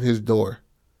on his door.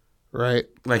 Right?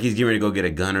 Like he's getting ready to go get a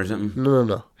gun or something?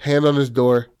 No. Hand on his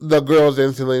door. The girl's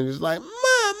instantly just like,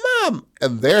 Mom!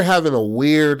 And they're having a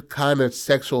weird kind of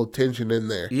sexual tension in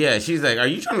there. Yeah, she's like, are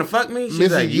you trying to fuck me?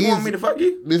 She's like, you want me to fuck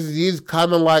you? Mrs. Yee's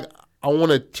kind of like, I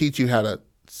want to teach you how to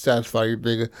satisfy your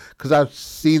nigga, because I've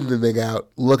seen the nigga out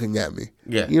looking at me.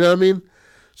 Yeah. You know what I mean?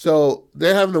 So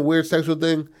they're having a weird sexual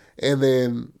thing, and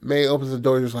then May opens the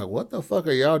door and just like, what the fuck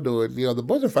are y'all doing? You know, the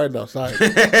boys are fighting outside.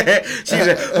 She's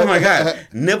like, oh my God,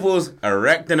 nipples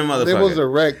erect in a motherfucker. Nipples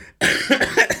erect.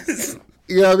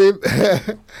 You know what I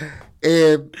mean?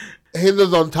 And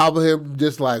Hender's on top of him,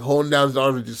 just like holding down his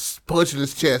arms and just punching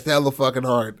his chest hella fucking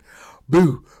hard.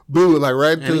 Boo, like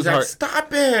right into his heart.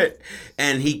 Stop it!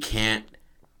 And he can't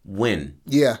win.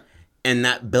 Yeah. And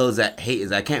that builds that hate.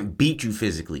 Is I can't beat you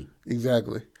physically.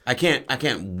 Exactly. I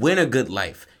can't win a good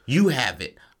life. You have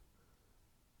it.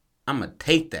 I'm gonna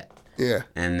take that. Yeah.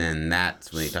 And then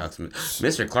that's when he talks to me.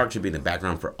 Mr. Clark should be in the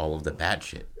background for all of the bad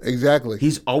shit. Exactly.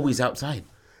 He's always outside.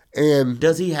 And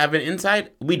does he have it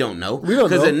inside? We don't know.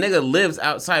 Because a nigga lives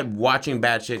outside watching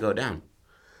bad shit go down.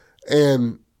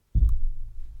 And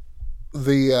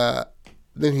then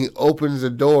he opens the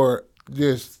door.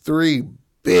 There's 3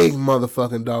 big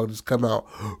motherfucking dogs just come out,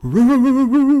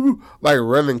 like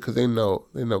running because they know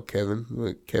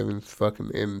Kevin. Kevin's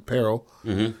fucking in peril.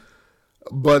 Mm-hmm.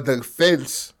 But the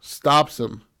fence stops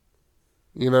him.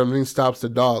 You know what I mean? Stops the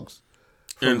dogs.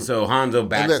 And so Hanzo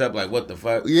backs up like, what the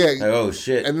fuck? Yeah. Like, oh,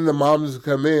 shit. And then the moms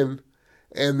come in,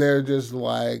 and they're just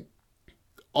like,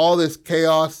 all this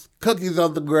chaos, cookies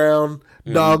on the ground,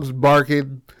 dogs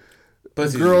barking.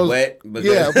 Pussy's wet.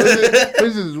 Yeah,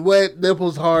 pussy's wet,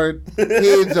 nipples hard,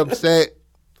 kids upset.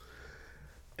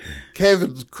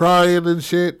 Kevin's crying and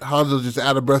shit. Hanzo's just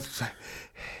out of breath. He's like,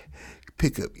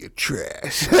 pick up your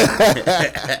trash.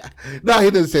 No,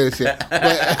 he didn't say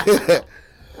that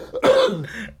shit.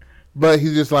 But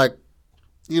he's just like,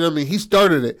 you know what I mean? He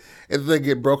started it. And then they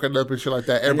get broken up and shit like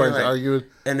that. Everybody's like, arguing.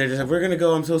 And they're just like, we're going to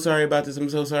go. I'm so sorry about this. I'm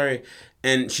so sorry.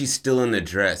 And she's still in the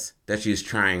dress that she's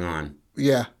trying on.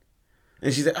 Yeah.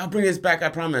 And she's like, I'll bring this back, I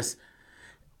promise.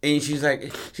 And she's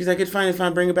like, it's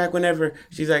fine, bring it back whenever.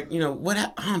 She's like,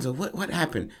 Hanzo, what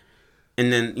happened?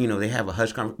 And then, they have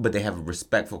a but they have a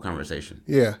respectful conversation.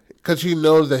 Yeah, because she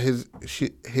knows that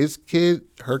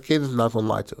her kid is not going to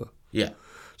lie to her. Yeah.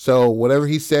 So whatever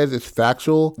he says is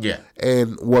factual. Yeah.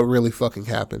 And what really fucking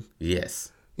happened.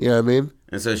 Yes. You know what I mean?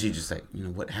 And so she's just like,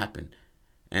 what happened?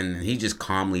 And he just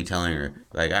calmly telling her,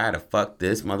 like, I had to fuck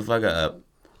this motherfucker up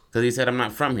because he said I'm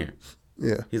not from here.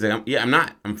 Yeah. He's like, I'm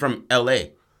not. I'm from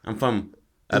L.A. I'm from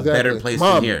a better place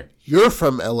than here. You're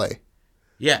from L.A.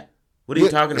 Yeah. What are you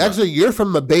talking about? Actually, you're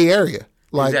from the Bay Area.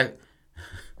 Like, exactly.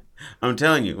 I'm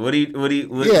telling you.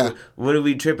 What are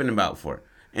we tripping about for?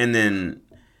 And then,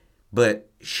 but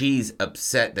she's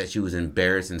upset that she was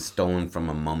embarrassed and stolen from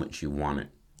a moment she wanted.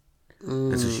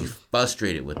 And so she's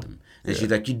frustrated with him. And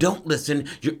she's like, you don't listen.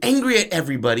 You're angry at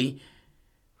everybody.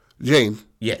 Jane.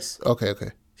 Yes. Okay.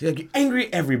 She's like, you're angry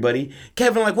at everybody.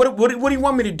 Kevin, like, what do you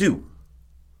want me to do?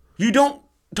 You don't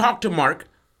talk to Mark.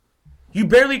 You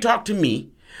barely talk to me.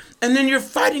 And then you're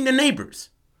fighting the neighbors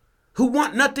who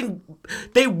want nothing.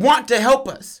 They want to help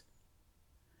us.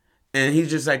 And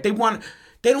he's just like, they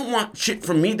don't want shit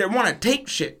from me. They want to take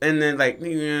shit. And then, like,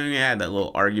 had that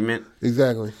little argument.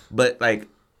 Exactly. But, like,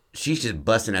 she's just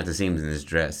busting at the seams in this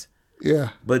dress. Yeah.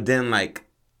 But then, like,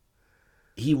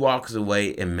 he walks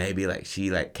away and maybe, like, she,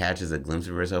 like, catches a glimpse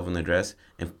of herself in the dress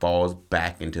and falls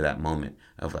back into that moment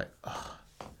of, like, oh,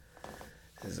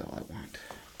 this is all I want.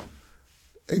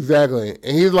 Exactly.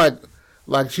 And he's like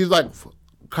she's, like,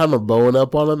 kind of bowing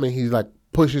up on him, and he's, like,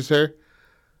 pushes her.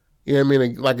 You know what I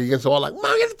mean? Like, against the wall, like, Mom,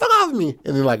 get the fuck off of me.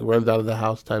 And then, like, runs out of the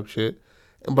house type shit.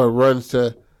 But runs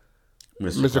to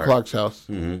Mr. Clark's house.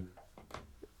 Mm-hmm.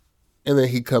 And then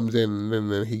he comes in,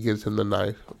 and then he gives him the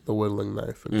knife, the whittling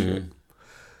knife and shit.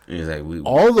 And he's like,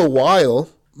 all the while,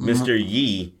 Mr.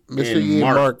 Yee and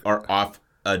Mark are off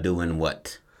doing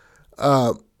what?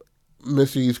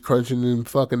 Mr. Yee's crunching in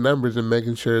fucking numbers and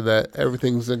making sure that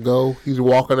everything's a go. He's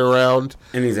walking around.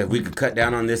 And he's like, we could cut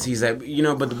down on this. He's like,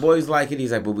 but the boys like it.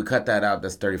 He's like, but we cut that out.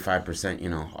 That's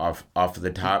 35%, off of the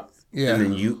top. Yeah. And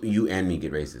then you and me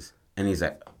get raises. And he's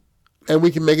like, and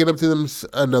we can make it up to them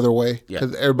another way. Yeah.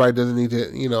 Because everybody doesn't need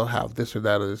to, have this or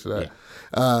that or this or that.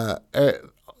 Yeah.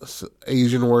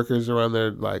 Asian workers around there,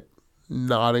 like,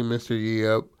 nodding Mr. Yee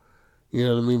up. You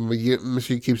know what I mean? But Mr.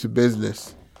 Yee keeps a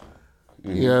business.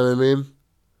 Mm-hmm. You know what I mean?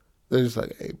 They're just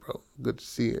like, hey, bro, good to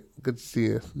see it. Good to see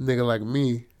a nigga like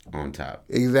me. On top.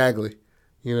 Exactly.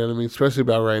 You know what I mean? Especially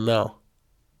about right now.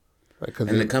 Like,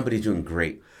 the company's doing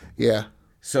great. Yeah.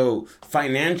 So,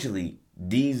 financially,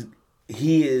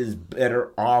 he is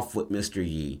better off with Mr.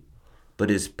 Yee, but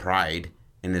his pride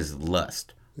and his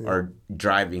lust are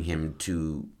driving him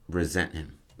to resent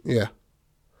him. Yeah.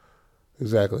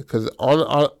 Exactly. Because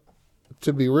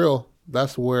to be real,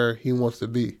 that's where he wants to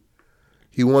be.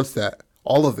 He wants that.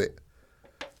 All of it.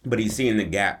 But he's seeing the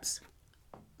gaps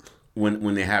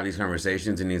when they have these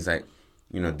conversations, and he's like,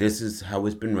 this is how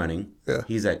it's been running. Yeah.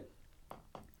 He's like,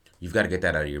 you've got to get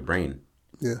that out of your brain.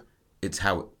 Yeah. It's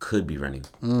how it could be running.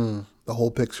 The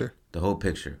whole picture. The whole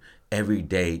picture. Every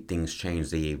day things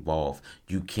change, they evolve.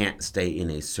 You can't stay in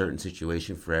a certain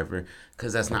situation forever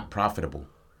because that's not profitable.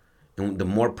 And the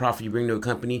more profit you bring to a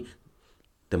company,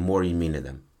 the more you mean to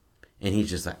them. And he's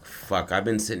just like, fuck, I've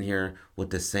been sitting here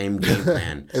with the same game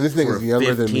plan and this nigga's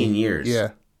younger 15 than me. years. Yeah.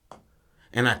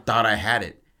 And I thought I had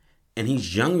it. And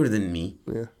he's younger than me.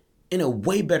 Yeah. In a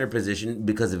way better position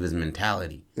because of his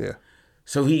mentality. Yeah.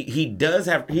 So he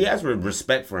has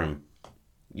respect for him.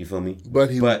 You feel me? But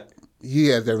he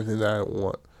has everything that I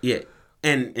want. Yeah.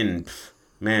 And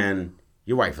man,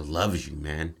 your wife loves you,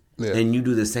 man. Yeah. And you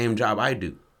do the same job I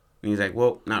do. And he's like,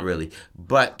 well, not really.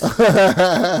 But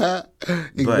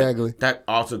exactly. But that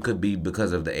also could be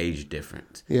because of the age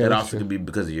difference. Yeah, it also could be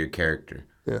because of your character.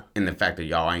 Yeah. And the fact that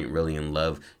y'all ain't really in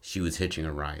love. She was hitching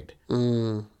a ride.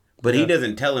 But he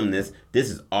doesn't tell him this. This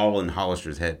is all in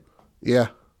Hollister's head. Yeah.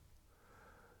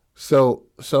 So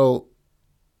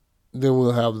then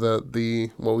we'll have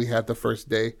the what we had the first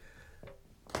day,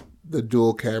 the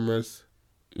dual cameras.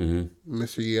 Mm-hmm.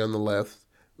 Mr. Yee on the left,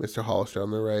 Mr. Hollister on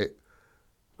the right.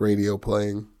 Radio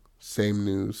playing, same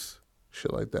news,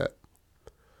 shit like that.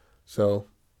 So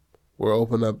we're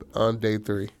open up on day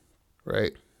 3,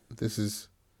 right? This is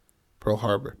Pearl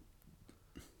Harbor.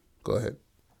 Go ahead.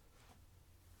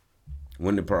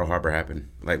 When did Pearl Harbor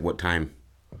happen? Like what time?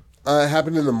 It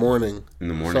happened in the morning. In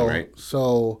the morning, right?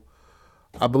 So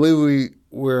I believe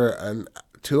we're a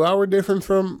 2-hour difference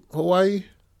from Hawaii.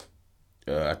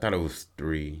 I thought it was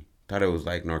 3. I thought it was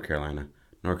like North Carolina.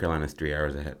 North Carolina's 3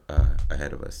 hours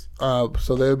ahead of us.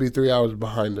 So they would be 3 hours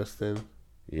behind us then.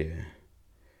 Yeah.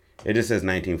 It just says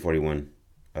 1941,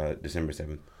 December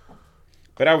 7th.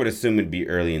 But I would assume it'd be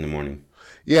early in the morning.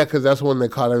 Yeah, because that's when they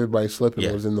caught everybody slipping.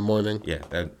 It was in the morning. Yeah,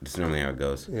 that's normally how it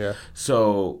goes. Yeah.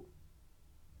 So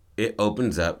it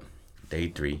opens up day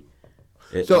 3.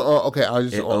 Okay, it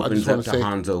opens up to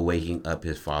Hanzo waking up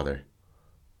his father.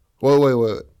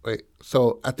 Wait.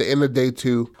 So at the end of day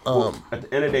 2, at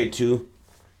the end of day 2,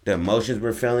 the emotions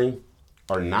we're feeling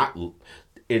are not.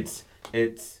 It's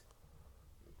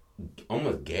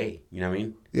almost gay. You know what I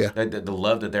mean? Yeah. The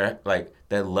love that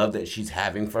that love that she's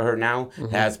having for her now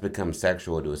has become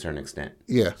sexual to a certain extent.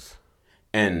 Yes.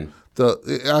 And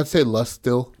I'd say lust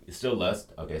still. it's still lust.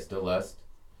 Okay, still lust.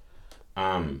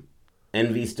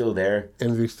 Envy still there.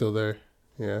 Envy's still there.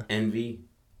 Yeah. Envy.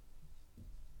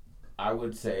 I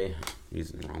would say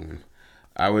using the wrong one.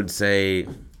 I would say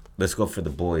let's go for the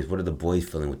boys. What are the boys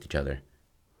feeling with each other?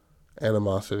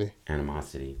 Animosity.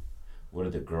 Animosity. What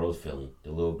are the girls feeling?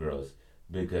 The little girls.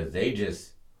 Because they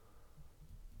just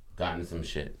gotten some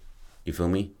shit. You feel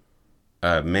me?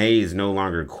 May is no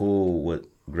longer cool with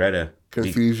Greta.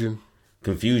 Confusion.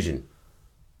 Confusion.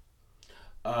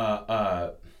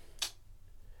 Not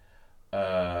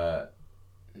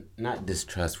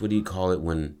distrust. What do you call it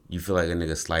when you feel like a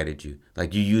nigga slighted you?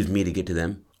 Like you use me to get to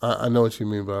them? I know what you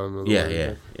mean, but I don't know.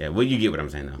 Yeah. Well, you get what I'm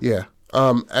saying, though. Yeah.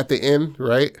 At the end,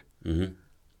 right? Mm-hmm.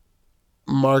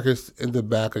 Marcus in the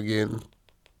back again,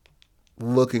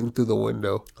 looking through the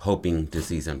window, Hoping to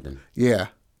see something. Yeah,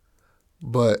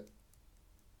 but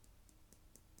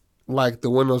like the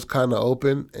window's kind of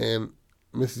open, and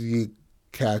Mrs. Yi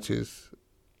catches,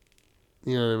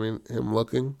 you know what I mean, him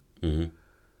looking, Mm-hmm.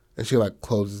 and she like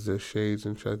closes the shades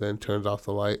and shit, then turns off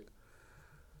the light.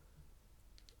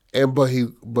 And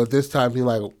but this time he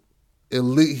like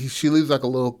she leaves like a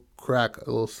little crack, a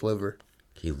little sliver.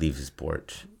 He leaves his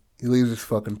porch. He leaves his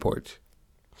fucking porch,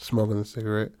 smoking a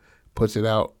cigarette, puts it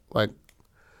out like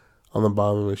on the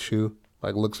bottom of his shoe,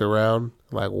 like looks around,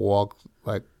 like walks,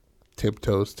 like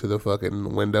tiptoes to the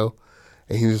fucking window,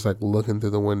 and he's just like looking through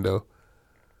the window.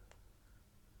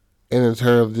 And it's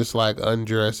her just like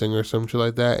undressing or some shit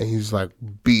like that, and he's like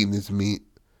beating his meat.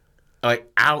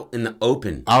 Like out in the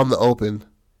open. Out in the open.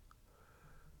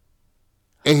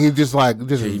 And he just Did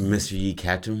Mr. Yi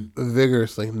catch him?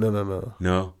 vigorously. No.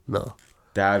 No?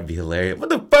 That would be hilarious. What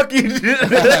the fuck you did?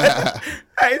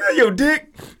 Hey, is that your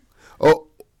dick? Oh,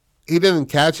 he didn't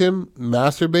catch him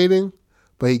masturbating,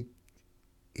 but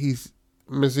he's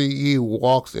Mr. Yi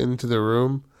walks into the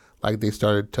room like they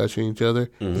started touching each other.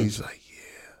 Mm-hmm. He's like,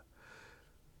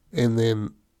 yeah. And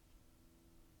then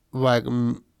like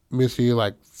Mr. Yi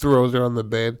like throws her on the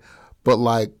bed, but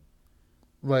like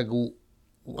I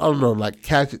don't know, like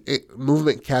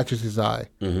movement catches his eye.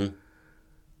 Mm-hmm.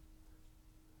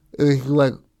 And he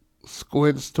like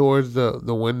squints towards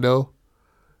the window,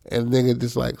 and nigga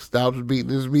just like stops beating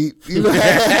his meat. You know,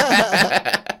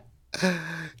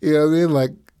 you know what I mean?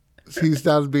 Like he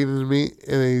stops beating his meat,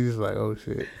 and then he's just like, "Oh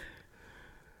shit!"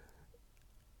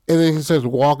 And then he starts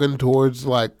walking towards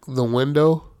like the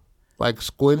window, like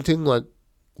squinting, like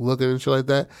looking and shit like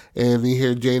that. And you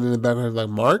hear Jane in the background like,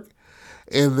 "Mark,"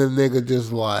 and the nigga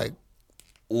just like.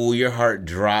 Ooh, your heart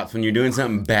drops when you're doing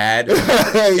something bad,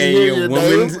 and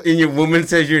your woman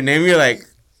says your name. You're like,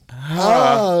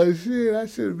 oh shit! I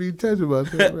shouldn't be touching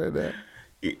myself right now.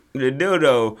 The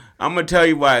dildo. I'm gonna tell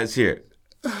you why it's here.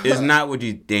 It's not what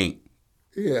you think.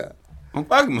 Yeah, I'm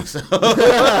fucking myself.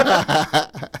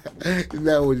 It's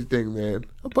not what you think, man.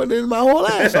 I'm putting it in my whole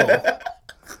asshole.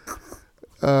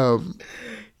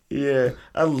 Yeah,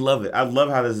 I love it. I love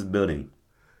how this is building.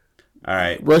 All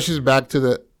right, rushes back to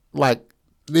the like.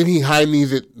 Then he high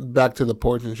knees it back to the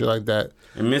porch and shit like that.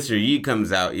 And Mr. Yi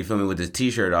comes out, you feel me, with his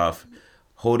t-shirt off,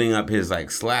 holding up his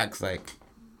like slacks, like.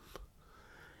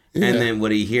 Yeah. And then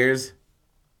what he hears,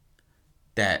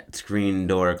 that screen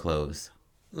door close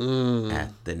at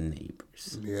the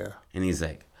neighbors. Yeah. And he's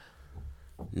like,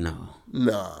 no.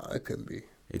 Nah, it couldn't be.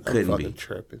 It couldn't be.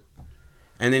 Tripping.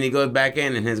 And then he goes back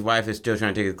in, and his wife is still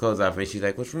trying to take his clothes off, and she's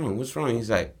like, what's wrong? What's wrong? He's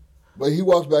like. But he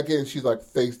walks back in, and she's like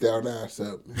face down, ass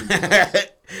up.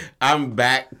 I'm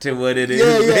back to what it is.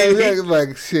 Yeah.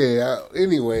 Like shit.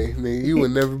 Anyway, man, you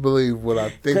would never believe what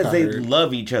I think. Because they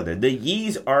love each other. The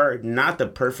Yees are not the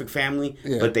perfect family,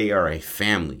 but they are a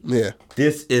family. Yeah.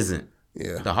 This isn't.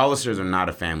 Yeah. The Hollisters are not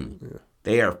a family. Yeah.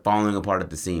 They are falling apart at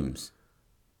the seams.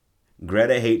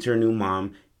 Greta hates her new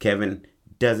mom. Kevin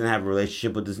doesn't have a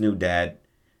relationship with his new dad.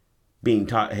 Being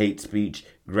taught hate speech.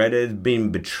 Greta is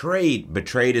being betrayed.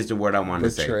 Betrayed is the word I want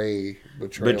to say.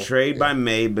 Betrayed by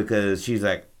May because she's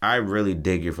like, I really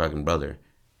dig your fucking brother.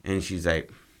 And she's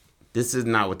like, this is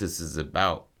not what this is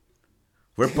about.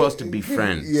 We're supposed to be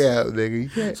friends. Yeah, nigga. You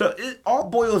can't. So it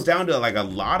all boils down to like a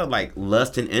lot of like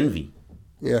lust and envy.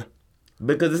 Yeah.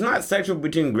 Because it's not sexual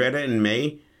between Greta and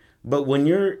May, but when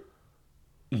you're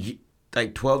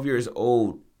like 12 years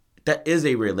old, that is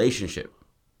a relationship.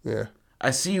 Yeah. I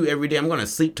see you every day. I'm going to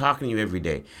sleep talking to you every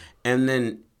day. And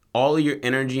then all of your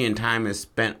energy and time is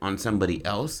spent on somebody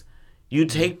else. You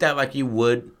take that like you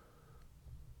would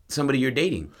somebody you're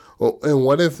dating. Well, and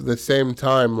what if at the same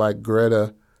time, like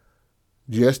Greta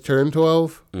just turned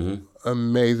 12,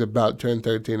 and May's about to turn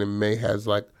 13, and May has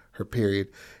like her period.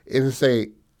 And say,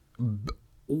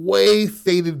 way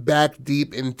faded back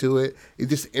deep into it. It's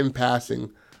just in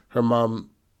passing. Her mom,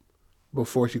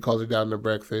 before she calls her down to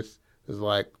breakfast, is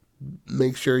like,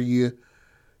 make sure you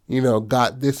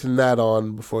got this and that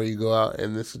on before you go out.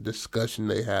 And this is a discussion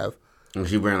they have. And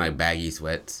she wearing like baggy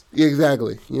sweats. Yeah,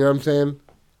 exactly. You know what I'm saying?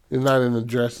 It's not in the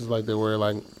dresses like they wear,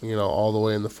 like, all the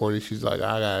way in the 40s. She's like,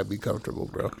 I gotta be comfortable,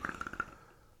 bro.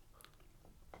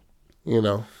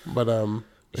 But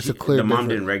it's a clear. The mom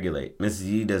didn't regulate. Mrs.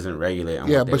 Yee doesn't regulate on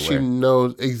yeah, what they but she wear.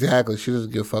 knows exactly. She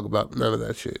doesn't give a fuck about none of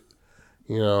that shit.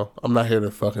 I'm not here to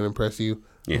fucking impress you.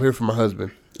 Yeah. I'm here for my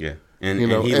husband. Yeah, and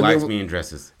he likes me in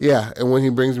dresses. Yeah, and when he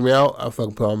brings me out, I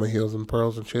fucking put on my heels and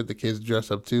pearls and shit. The kids dress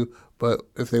up too, but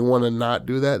if they want to not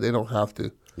do that, they don't have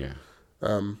to. Yeah.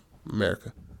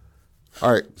 America.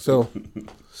 All right, so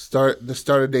start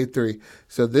of day 3.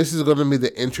 So this is going to be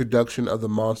the introduction of the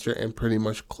monster and pretty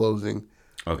much closing.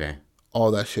 Okay. All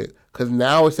that shit, because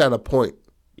now it's at a point.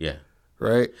 Yeah.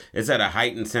 Right. It's at a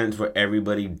heightened sense where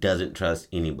everybody doesn't trust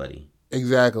anybody.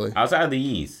 Exactly. Outside of the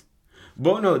Yees.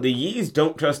 But no, the Yees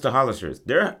don't trust the Hollisters.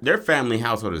 Their family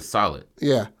household is solid.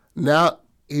 Yeah. Now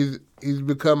he's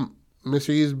become Mr.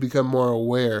 Yee's become more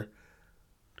aware.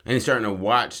 And he's starting to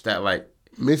watch that, like,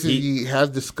 Mrs. Yee has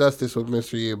discussed this with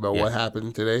Mr. Yee about what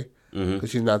happened today,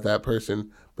 because she's not that person.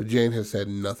 But Jane has said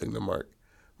nothing to Mark.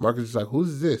 Mark is just like,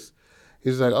 "Who's this?"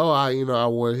 He's like, "Oh, I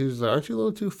wore." He's like, "Aren't you a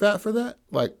little too fat for that?"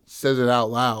 Like, says it out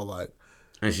loud, like.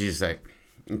 And she's like,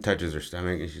 touches her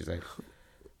stomach, and she's like,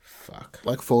 "Fuck."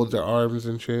 Like, folds her arms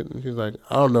and shit, and she's like,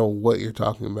 "I don't know what you're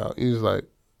talking about." He's like,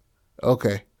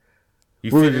 "Okay,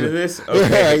 you fit into this?"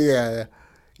 Okay. yeah.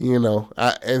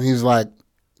 And he's like,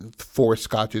 4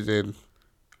 scotches in.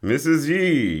 Mrs.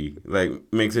 Yee, like,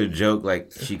 makes a joke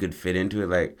like she could fit into it,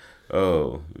 like,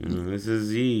 oh, Mrs.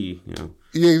 Yee,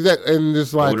 Yeah, exactly. And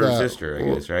just like older sister,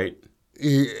 I guess, right?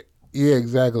 Yeah,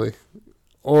 exactly.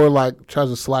 Or like tries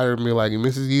to slide her and be like,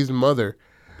 Mrs. Yee's mother.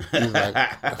 He's like,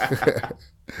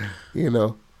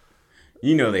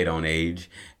 they don't age.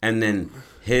 And then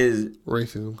his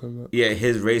racism comes out. Yeah,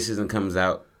 his racism comes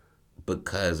out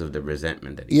because of the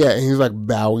resentment that he has. And he's like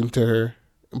bowing to her.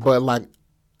 But like,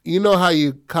 you know how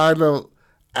you kind of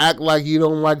act like you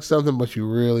don't like something, but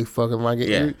you really fucking like it?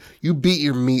 Yeah. You beat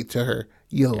your meat to her.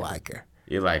 You like her.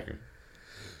 You like her.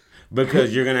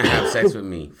 Because you're going to have sex with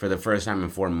me for the first time in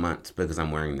 4 months because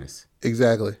I'm wearing this.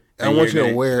 Exactly. And I want you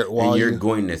to wear it while you're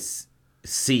going to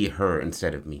see her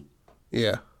instead of me.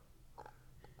 Yeah.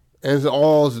 And it's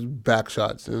all back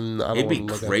shots. And I don't It'd be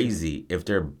crazy if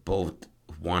they're both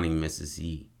wanting Mrs.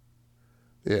 Yee.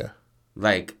 Yeah.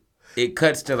 Like, it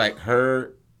cuts to, like,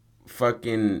 her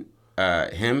fucking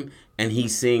him, and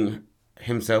he's seeing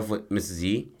himself with Mrs.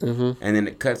 Yee. Mm-hmm. And then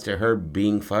it cuts to her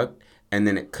being fucked, and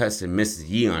then it cuts to Mrs.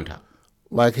 Yee on top.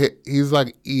 Like, he's,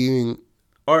 like, eating...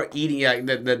 Or eating,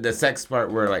 like, the sex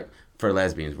part where, like, for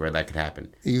lesbians, where that could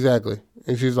happen. Exactly.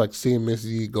 And she's, like, seeing Mrs.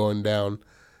 Yee going down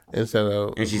instead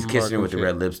of... And she's kissing her with the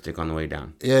red lipstick on the way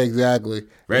down. Yeah, exactly.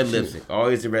 Red lipstick.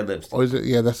 Always the red lipstick. Always,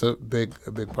 yeah, that's a big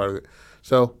part of it.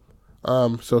 So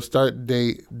start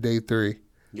day 3.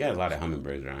 You got a lot of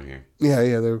hummingbirds around here.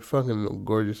 Yeah, they're fucking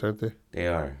gorgeous, aren't they? They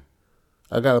are.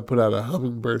 I gotta put out a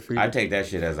hummingbird feeder. I take that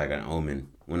shit as like an omen.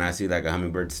 When I see like a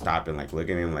hummingbird stop and like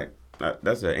looking at him like,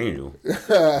 that's an angel.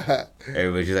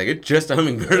 Everybody's like, it's just a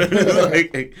hummingbird.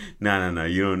 Like, no,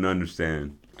 you don't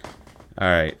understand. All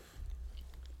right.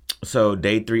 So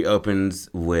day 3 opens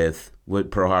with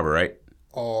Pearl Harbor, right?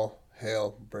 All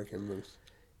hell breaking loose.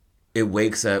 It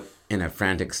wakes up in a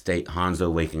frantic state. Hanzo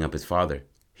waking up his father.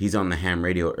 He's on the ham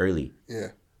radio early. Yeah.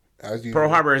 Pearl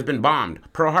Harbor has been bombed.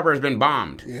 Pearl Harbor has been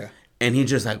bombed. Yeah. And he's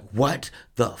just like, what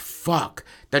the fuck?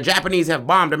 The Japanese have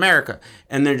bombed America.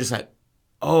 And they're just like,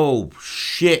 oh,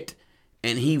 shit.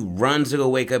 And he runs to go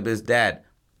wake up his dad.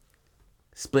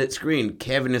 Split screen.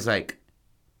 Kevin is like,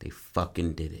 they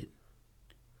fucking did it.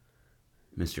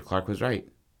 Mr. Clark was right.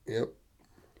 Yep.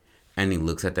 And he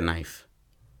looks at the knife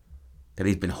that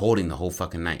he's been holding the whole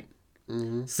fucking night.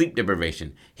 Mm-hmm. Sleep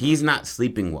deprivation. He's not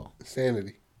sleeping well.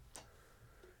 Insanity.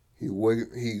 He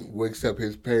wakes up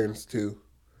his parents too.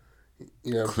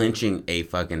 Clenching a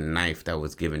fucking knife that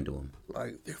was given to him.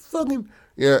 Like, they're fucking...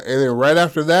 Yeah, and then right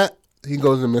after that, he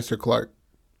goes to Mr. Clark.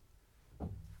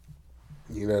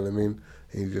 You know what I mean?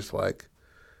 And he's like,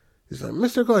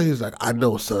 Mr. Clark, he's like, I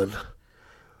know, son.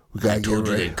 We gotta I told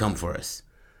you they'd come for us.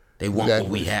 They want what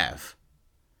we have.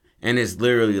 And it's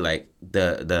literally like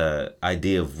the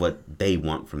idea of what they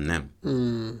want from them.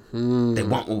 Mm-hmm. They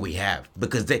want what we have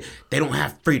because they don't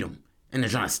have freedom and they're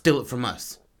trying to steal it from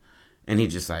us. And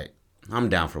he's just like, I'm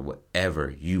down for whatever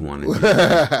you want to do.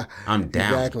 I'm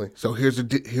down. Exactly. So here's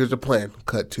the plan.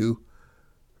 Cut to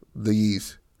the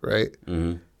Yees, right?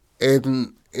 Mm-hmm.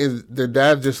 And is their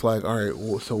dad's just like, all right,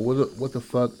 well, so what the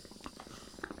fuck?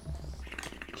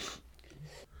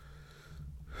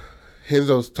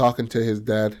 Henzo's talking to his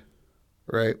dad,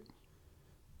 right?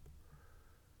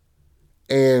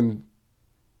 And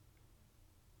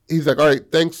he's like, all right,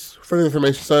 thanks for the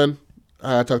information, son.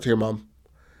 I talked to your mom.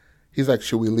 He's like,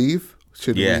 should we leave?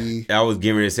 Should we? I was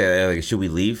getting ready to say that. Like, should we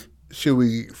leave? Should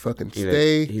we fucking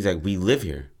stay? He's like, we live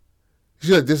here.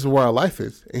 She's like, this is where our life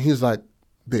is. And he's like,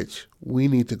 bitch, we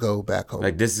need to go back home.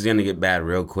 Like, this is going to get bad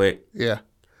real quick. Yeah.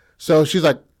 So she's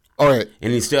like, all right.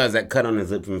 And he still has that cut on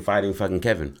his lip from fighting fucking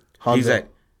Kevin. Hanzo. He's like,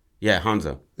 yeah,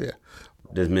 Hanzo. Yeah.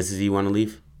 Does Mrs. E want to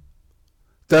leave?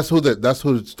 That's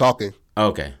who's talking.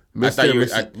 Okay. Mr. I thought you were...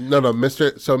 No,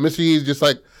 Mr. So Mr. E is just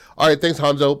like, all right, thanks,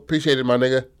 Hanzo. Appreciate it, my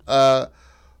nigga.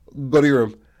 Go to your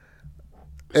room.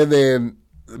 And then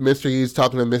Mr. E's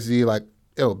talking to Mrs. E like,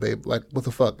 yo, babe, like, what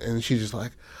the fuck? And she's just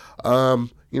like,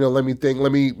 let me think.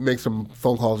 Let me make some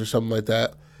phone calls or something like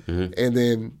that. Mm-hmm. And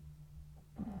then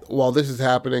while this is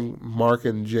happening, Mark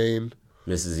and Jane...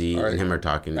 Mrs. E and him are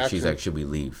talking. She's like, should we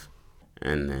leave?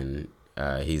 And then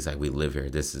he's like, we live here.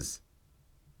 This is...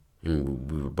 we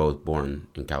were both born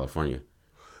in California.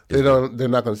 They're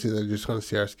not going to see that. They're just going to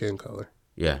see our skin color.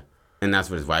 Yeah. And that's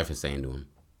what his wife is saying to him.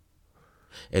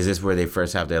 Is this where they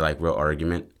first have their, like, real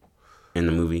argument in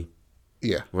the movie?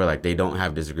 Yeah. Where, like, they don't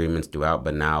have disagreements throughout,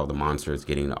 but now the monster is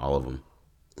getting to all of them.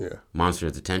 Yeah. Monster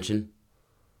is attention?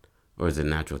 Or is it a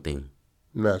natural thing?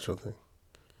 Natural thing.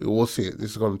 We'll see it.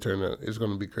 This is going to turn out... It's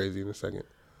going to be crazy in a second.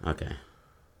 Okay.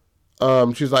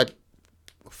 She's like,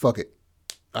 fuck it.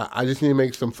 I just need to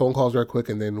make some phone calls real quick,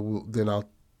 and then I'll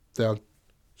tell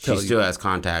she still has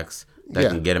contacts that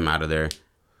can get him out of there.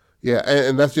 Yeah,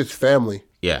 and that's just family.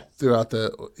 Yeah. Throughout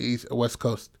the West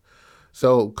Coast.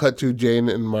 So, cut to Jane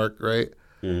and Mark, right?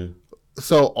 Mm-hmm.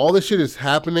 So, all this shit is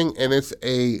happening, and it's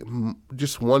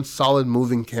just one solid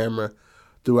moving camera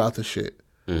throughout the shit.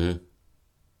 Mm-hmm.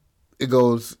 It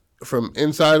goes from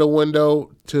inside a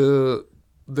window to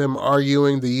them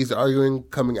arguing, the Ye's arguing,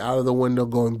 coming out of the window,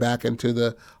 going back into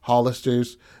the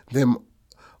Hollisters, them,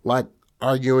 like,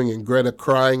 arguing, and Greta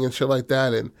crying and shit like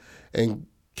that, and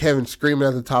Kevin screaming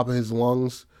at the top of his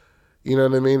lungs. You know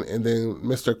what I mean? And then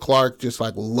Mr. Clark just,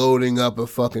 like, loading up a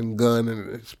fucking gun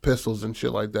and his pistols and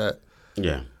shit like that.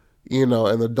 Yeah. You know,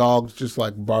 and the dogs just,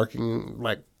 like, barking,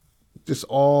 like, just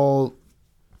all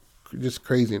just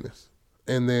craziness.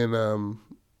 And then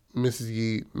Mrs.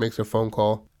 Yee makes a phone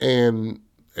call, and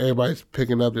everybody's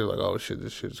picking up. They're like, oh, shit,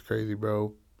 this shit's crazy,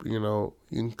 bro. You know,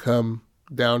 you can come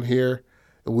down here,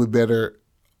 and we better,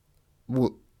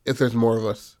 if there's more of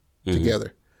us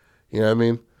together. You know what I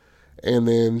mean? And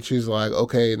then she's like,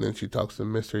 okay. And then she talks to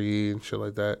Mr. Yee and shit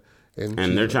like that.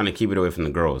 And they're trying to keep it away from the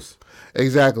girls.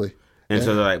 Exactly. And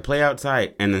so they're like, play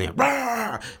outside. And then they're,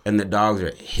 Rawr! And the dogs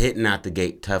are hitting out the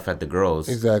gate tough at the girls.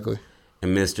 Exactly.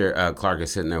 And Mr. Clark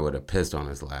is sitting there with a pistol on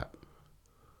his lap.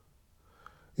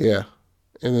 Yeah.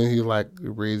 And then he, like,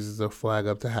 raises the flag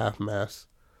up to half-mast,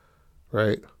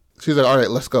 right? She's like, all right,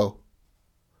 let's go.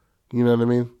 You know what I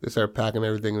mean? They start packing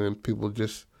everything, and then people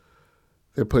just,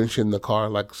 they're putting shit in the car,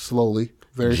 like, slowly,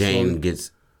 very Jane slowly.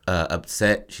 Gets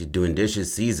upset. She's doing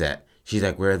dishes, sees that. She's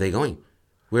like, where are they going?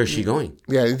 Where is she going?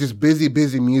 Yeah, it's just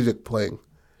busy music playing.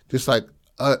 Just, like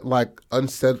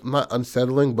not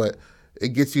unsettling, but it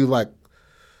gets you, like,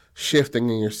 shifting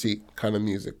in your seat kind of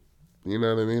music. You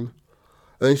know what I mean?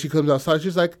 And then she comes outside.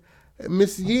 She's like,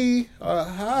 Miss Yee,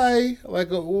 hi. Like,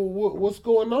 what's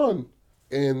going on?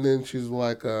 And then she's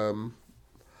like, you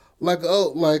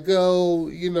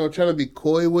know, trying to be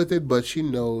coy with it, but she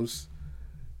knows,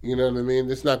 you know what I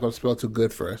mean? It's not going to smell too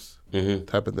good for us,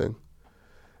 type of thing.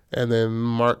 And then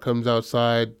Mark comes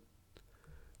outside,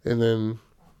 and then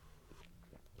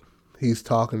he's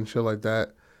talking and shit like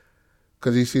that,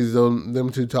 because he sees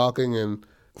them two talking, and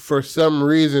for some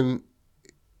reason,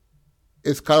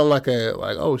 it's kind of like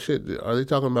oh shit, are they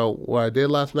talking about what I did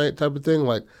last night type of thing?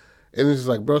 Like, and it's just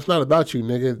like, bro, it's not about you,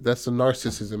 nigga. That's the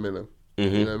narcissism in them.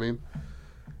 Mm-hmm. You know what I mean?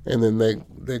 And then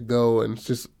they go, and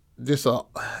it's just a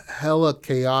hella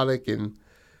chaotic and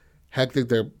hectic.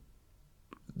 They're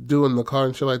doing the car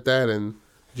and shit like that, and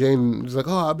Jane is like,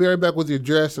 oh, I'll be right back with your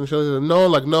dress, and she's like,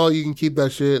 no, you can keep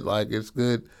that shit. Like, it's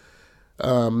good.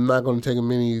 I'm not going to take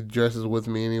many dresses with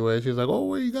me anyway. She's like, oh,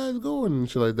 where you guys going? And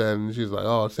shit like that. And she's like,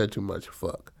 oh, I said too much.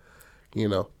 Fuck. You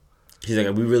know? She's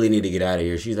like, we really need to get out of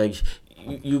here. She's like,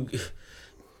 you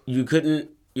couldn't,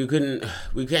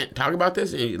 we can't talk about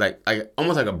this? And like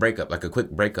almost like a breakup, like a quick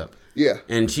breakup. Yeah.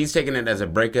 And she's taking it as a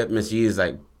breakup. Miss Yee is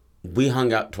like, we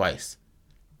hung out twice.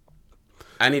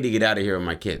 I need to get out of here with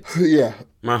my kids. Yeah.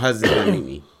 My husband's going to meet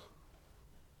me.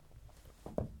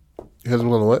 Your husband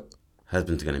going to what?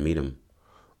 Husband's going to meet him.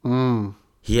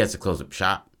 He has to close up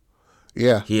shop.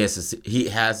 Yeah. He has to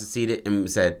see it and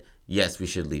said, yes, we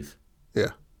should leave.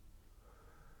 Yeah.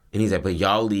 And he's like, but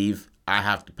y'all leave. I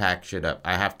have to pack shit up.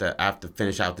 I have to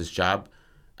finish out this job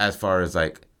as far as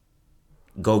like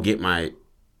go get my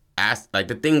ass, like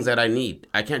the things that I need.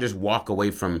 I can't just walk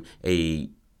away from a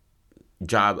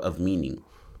job of meaning.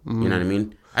 You know what I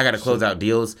mean? I got to close out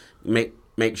deals, make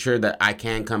sure that I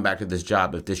can come back to this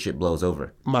job if this shit blows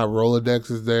over. My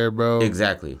Rolodex is there, bro.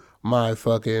 Exactly. My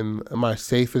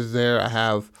safe is there. I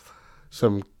have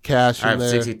some cash in there. I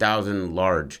have 60,000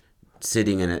 large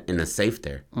sitting in a safe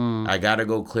there. I got to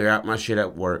go clear out my shit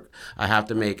at work. I have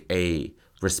to make a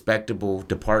respectable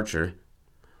departure.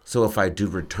 So if I do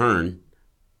return,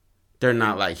 they're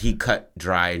not like he cut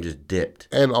dry and just dipped.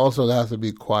 And also they have to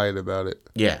be quiet about it.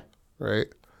 Yeah. Right?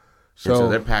 So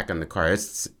they're packing the car.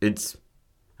 It's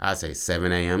I'd say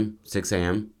 7 a.m., 6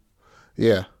 a.m.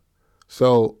 Yeah.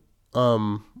 So,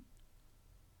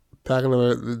 packing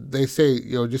them, they say,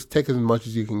 just take as much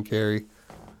as you can carry.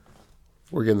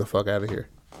 We're getting the fuck out of here.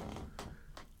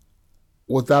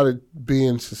 Without it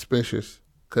being suspicious.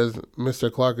 Because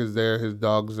Mr. Clark is there, his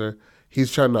dogs are,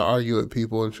 he's trying to argue with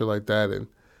people and shit like that. And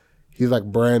he's like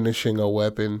brandishing a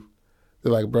weapon.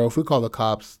 They're like, bro, if we call the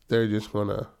cops, they're just going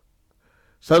to,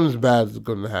 something's bad is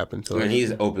going to happen to him. And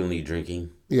he's openly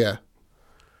drinking. Yeah.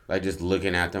 Like, just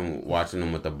looking at them, watching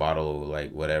them with the bottle,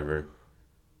 like, whatever.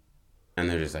 And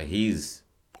they're just like, he's...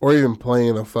 Or even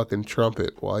playing a fucking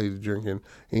trumpet while he's drinking.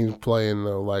 He's playing,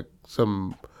 like,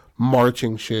 some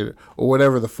marching shit or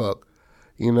whatever the fuck.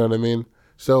 You know what I mean?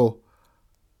 So...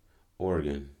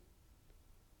 Organ.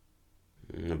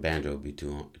 A banjo would be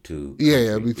too yeah,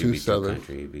 it'd be too southern.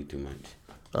 Country, it'd be too much.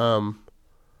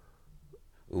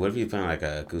 What if you playing like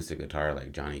an acoustic guitar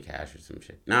like Johnny Cash or some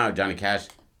shit? No, Johnny Cash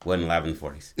wasn't alive in the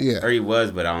 40s. Yeah. Or he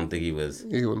was, but I don't think he was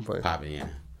he wasn't playing. Popping, yeah.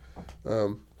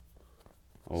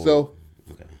 So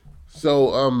okay.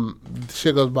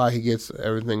 Shit goes by, he gets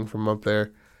everything from up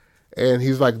there. And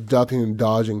he's like ducking and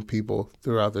dodging people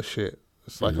throughout the shit.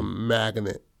 It's like a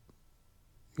magnet.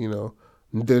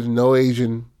 There's no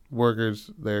Asian workers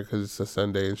there because it's a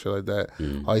Sunday and shit like that.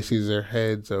 All you see is their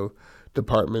heads of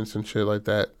departments and shit like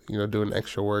that, doing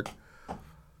extra work. And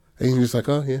he's just like,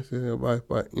 oh, yes, yeah, bye.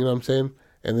 You know what I'm saying?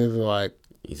 And then they're like...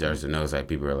 He starts to notice like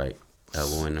people are like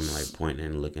elbowing him, like pointing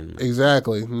and looking.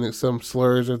 Exactly. And some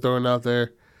slurs are thrown out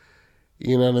there.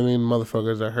 You know what I mean?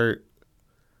 Motherfuckers are hurt.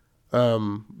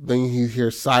 Then he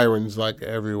hears sirens like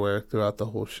everywhere throughout the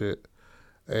whole shit.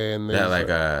 And that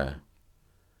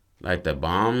like the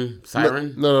bomb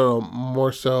siren? No.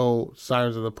 More so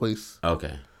sirens of the police.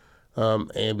 Okay.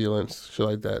 Ambulance, shit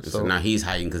like that. So now he's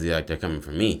hiding because he's like, they're coming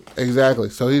for me. Exactly.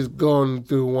 So he's going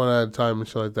through one at a time and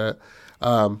shit like that.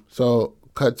 So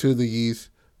cut to the Yees.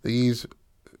 The Yees,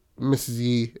 Mrs.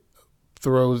 Yee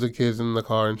throws the kids in the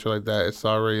car and shit like that. It's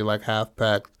already like half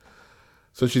packed.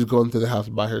 So she's going through the house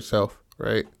by herself,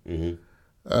 right? Mm-hmm.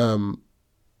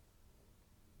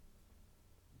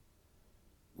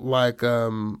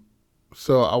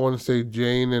 So I want to say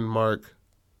Jane and Mark,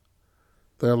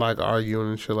 they're like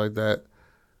arguing and shit like that.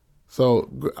 So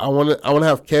I want to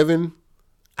have Kevin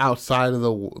outside of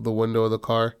the window of the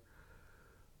car,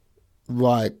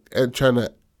 like, and trying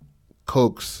to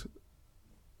coax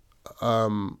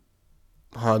Hanzo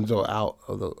out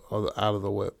of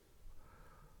the whip.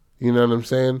 You know what I'm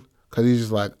saying? Cause he's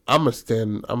just like, I'm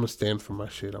gonna stand for my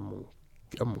shit. I'm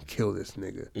gonna kill this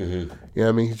nigga. Mm-hmm. You know what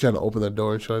I mean? He's trying to open the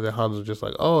door and shit like that. Hanzo's just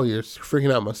like, oh, you're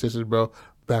freaking out my sisters, bro.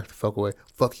 Back the fuck away.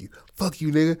 Fuck you,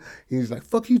 nigga. He's like,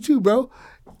 fuck you too, bro.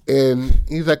 And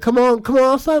he's like, come on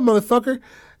outside, motherfucker.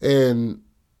 And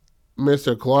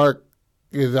Mr. Clark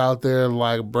is out there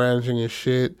like brandishing his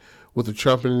shit with the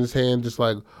trumpet in his hand, just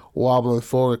like wobbling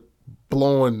forward,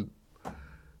 blowing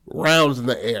rounds in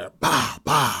the air. Bah,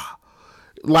 bah.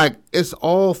 Like, it's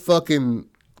all fucking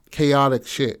chaotic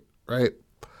shit, right?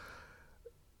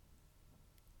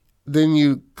 Then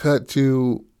you cut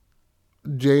to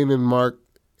Jane and Mark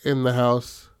in the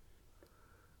house.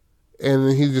 And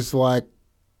then he's just like,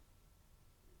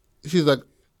 she's like,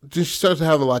 just starts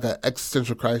having like an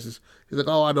existential crisis. He's like,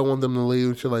 oh, I don't want them to leave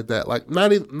and shit like that. Like,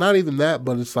 not even that,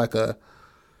 but it's like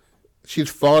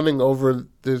she's fawning over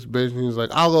this bitch. And he's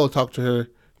like, I'll go talk to her,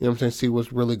 you know what I'm saying, see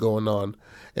what's really going on.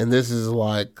 And this is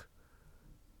like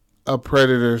a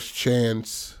predator's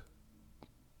chance.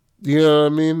 You know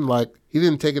what I mean? Like, he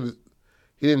didn't take it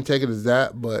as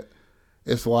that, but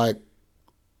it's like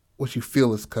what you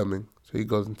feel is coming. So he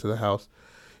goes into the house.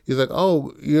 He's like,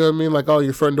 oh, you know what I mean? Like, oh,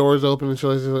 your front door is open and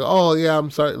shit. He's like, oh, yeah, I'm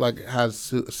sorry. Like,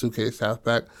 has a suitcase half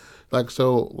back. Like,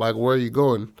 so, like, where are you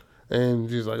going? And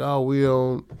she's like, oh, we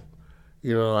don't,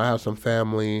 I have some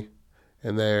family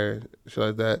and there, shit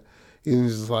like that.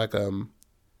 He's just like,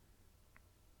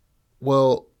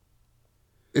 well,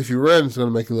 if you run, it's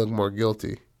gonna make you look more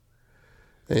guilty.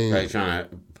 And Like trying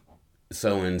to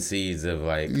sow in seeds of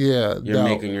like, yeah, you're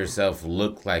making yourself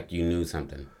look like you knew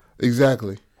something.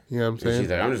 Exactly. You know what I'm saying? And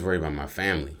she's like, I'm just worried about my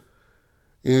family.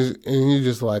 And he's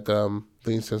just like, the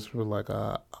incest was like,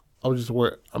 I'm just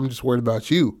worried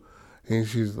about you. And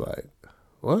she's like,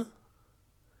 what?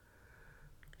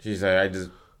 She's like,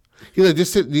 He's like,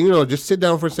 just sit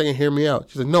down for a second, hear me out.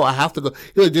 She's like, no, I have to go.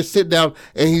 He's like, just sit down,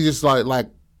 and he just like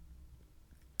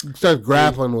starts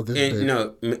grappling with this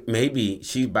bitch. Maybe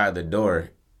she's by the door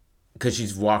because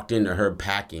she's walked into her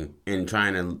packing and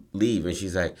trying to leave, and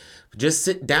she's like, just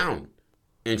sit down.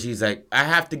 And she's like, I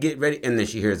have to get ready. And then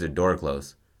she hears the door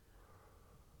close.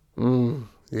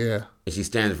 Yeah. And she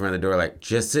stands in front of the door like,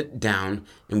 just sit down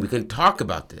and we can talk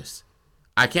about this.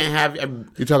 I can't have...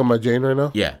 You talking about Jane right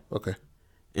now? Yeah. Okay.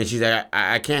 And she's like,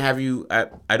 I can't have you...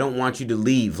 I don't want you to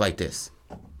leave like this.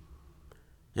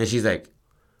 And she's like...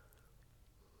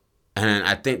 And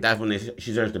I think that's when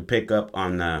she starts to pick up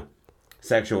on the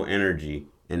sexual energy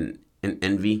and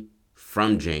envy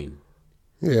from Jane.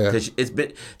 Yeah. Because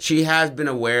she has been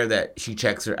aware that she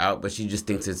checks her out, but she just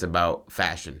thinks it's about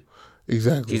fashion.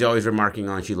 Exactly. She's always remarking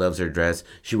on she loves her dress.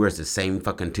 She wears the same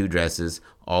fucking 2 dresses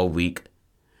all week.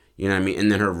 You know what I mean?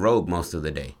 And then her robe most of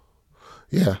the day.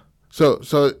 Yeah. So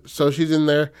she's in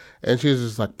there and she's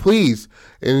just like, please.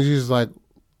 And she's like,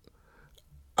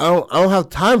 I don't have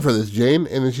time for this, Jane.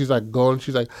 And then she's like going,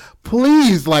 she's like,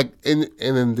 please, like, and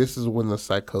then this is when the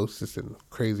psychosis and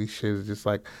crazy shit is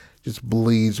just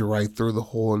bleeds right through the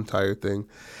whole entire thing.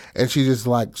 And she just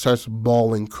like starts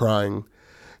bawling, crying.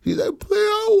 She's like, please,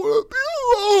 I want to be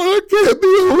alone. I can't be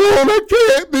alone. I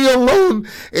can't be alone.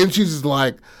 And she's just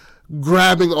like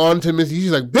grabbing onto Missy.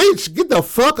 She's like, bitch, get the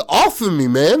fuck off of me,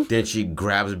 man. Then she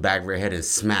grabs the back of her head and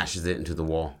smashes it into the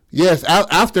wall. Yes,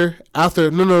 after,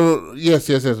 no, yes.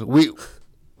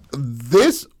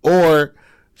 Or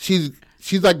she's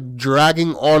like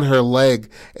dragging on her leg,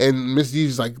 and Miss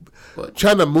D's like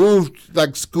trying to move,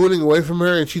 like scooting away from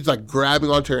her, and she's like grabbing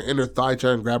onto her inner thigh,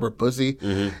 trying to grab her pussy,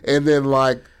 and then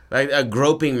like a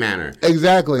groping manner.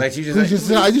 Exactly. Like she's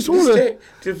just like, I just want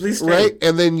to please stay. Right,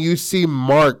 and then you see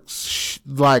Mark's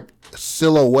like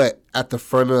silhouette at the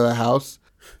front of the house,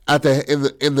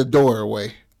 in the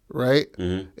doorway. Right?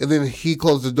 Mm-hmm. And then he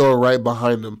closed the door right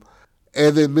behind him.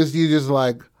 And then Miss D just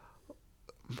like,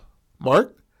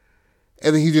 Mark?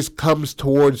 And then he just comes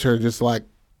towards her, just like,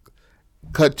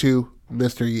 cut to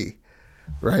Mr. Yee.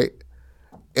 Right?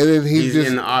 And then he's just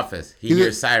in the office. He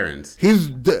hears sirens.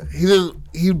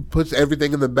 He puts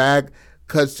everything in the bag,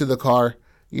 cuts to the car.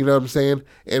 You know what I'm saying?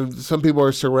 And some people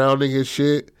are surrounding his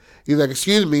shit. He's like,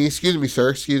 excuse me, sir,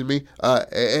 excuse me.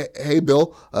 Hey,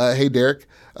 Bill. Hey, Derek.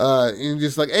 And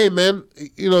just like, hey, man,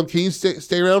 can you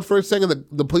stay around for a second?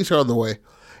 The police are on the way.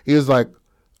 He was like,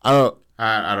 I don't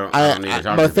need to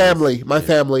talk to my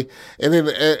family. And then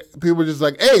people are just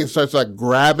like, hey, and starts like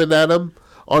grabbing at him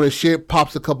on his shit,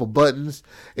 pops a couple buttons.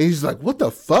 And he's like, what the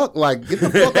fuck? Like, get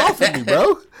the fuck off of me,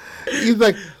 bro. He's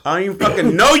like, I don't even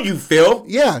fucking know you, Phil.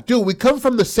 Yeah, dude, we come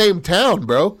from the same town,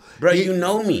 bro. Bro, you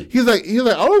know me. He's like, I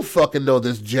don't fucking know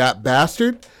this Jap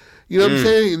bastard. You know what I'm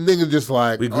saying? And niggas just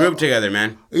like, we grew up together,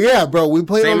 man. Yeah, bro. We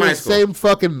played on the same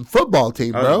fucking football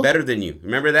team, bro. I was better than you.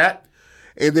 Remember that?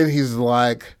 And then he's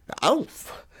like, I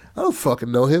don't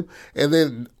fucking know him. And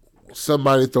then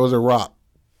somebody throws a rock.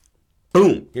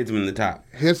 Boom. Hits him in the top.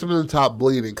 Hits him in the top,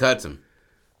 bleeding. Cuts him.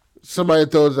 Somebody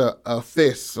throws a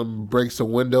fist and breaks a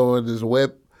window in his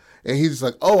whip. And he's just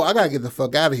like, oh, I got to get the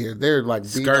fuck out of here. They're like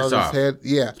beating on his head.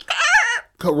 Yeah.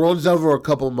 Runs over a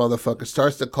couple of motherfuckers,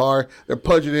 starts the car. They're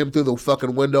punching him through the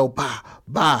fucking window. Bah,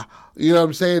 bah. You know what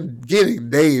I'm saying? Getting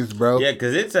dazed, bro. Yeah,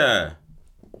 because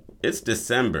it's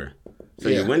December. So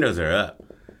your windows are up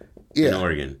in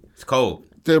Oregon. It's cold.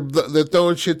 They're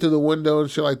throwing shit through the window and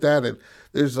shit like that. And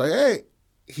they're just like, hey.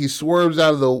 He swerves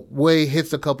out of the way,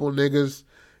 hits a couple of niggas.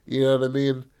 You know what I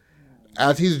mean?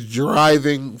 As he's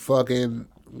driving fucking,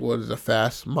 what is it,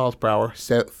 fast? Miles per hour,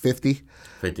 50.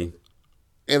 50.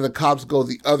 And the cops go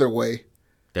the other way.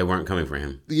 They weren't coming for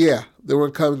him. Yeah, they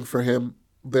weren't coming for him.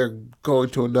 They're going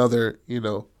to another,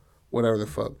 whatever the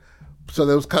fuck. So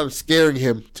that was kind of scaring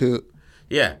him to.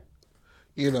 Yeah.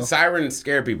 Sirens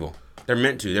scare people. They're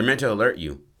meant to. They're meant to alert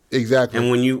you. Exactly. And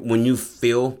when you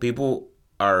feel people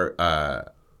are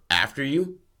after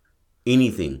you,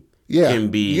 anything can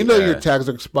be. Your tags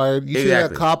are expired. You see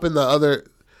that cop in the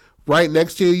other, right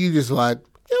next to you, you just like,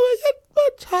 I get my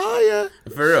tire.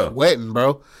 For real. Sweating,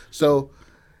 bro. So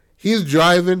he's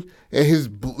driving, and his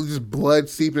blood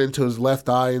seeping into his left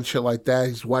eye and shit like that.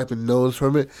 He's wiping nose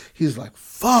from it. He's like,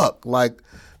 fuck, like,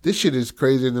 this shit is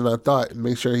crazier than I thought. And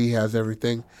make sure he has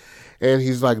everything. And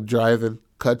he's like driving,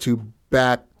 cut to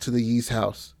back to the Yee's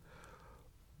house.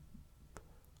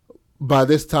 By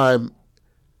this time,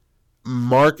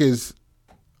 Mark is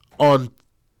on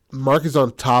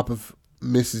top of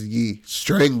Mrs. Yee,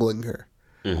 strangling her.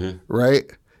 Mm-hmm.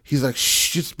 Right? He's like,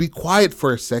 shh, just be quiet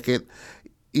for a second.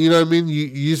 You know what I mean?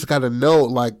 You just gotta know,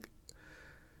 like,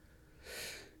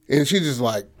 and she's just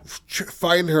like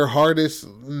fighting her hardest.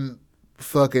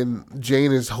 Fucking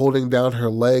Jane is holding down her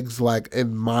legs, like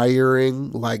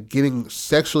admiring, like getting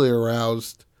sexually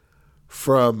aroused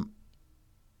from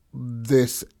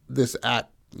this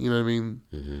act. You know what I mean?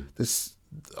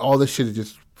 Mm-hmm. All this shit is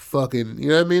just fucking. You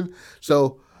know what I mean?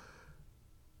 So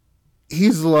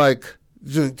he's like,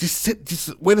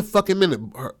 just wait a fucking minute.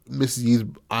 Mrs. Yee's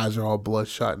eyes are all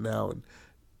bloodshot now, and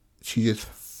she just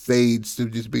fades to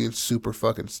just being super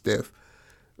fucking stiff.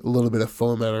 A little bit of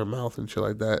foam out of her mouth and shit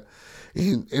like that.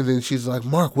 And then she's like,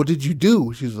 Mark, what did you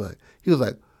do? He was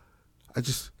like, I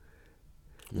just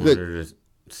wanted her to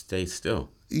stay still.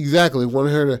 Exactly.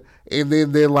 Wanted her to, and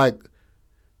then they're like,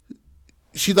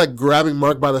 she's like grabbing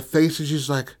Mark by the face and she's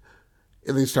like,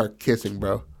 and they start kissing,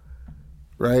 bro.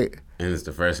 Right? And it's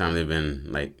the first time they've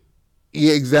been like,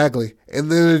 yeah, exactly.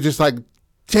 And then they're just like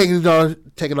taking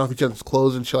off each other's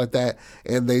clothes and shit like that.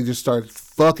 And they just start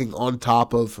fucking on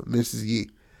top of Mrs. Yee.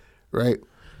 Right?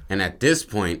 And at this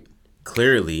point,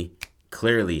 clearly,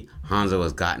 Hanzo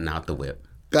has gotten out the whip.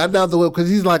 Gotten out the whip because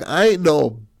he's like, I ain't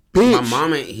no bitch. My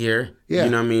mom ain't here. Yeah.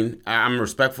 You know what I mean? I'm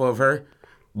respectful of her,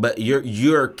 but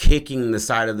you're kicking the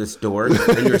side of this door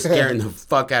and you're scaring the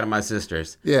fuck out of my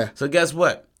sisters. Yeah. So guess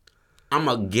what? I'm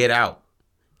gonna get out.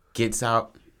 Gets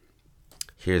out.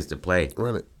 Here's the play.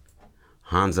 Run it.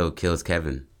 Hanzo kills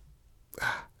Kevin.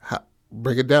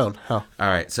 Break it down. How? All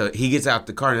right. So he gets out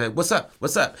the car and he's like, "What's up?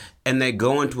 What's up?" And they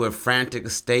go into a frantic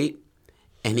state,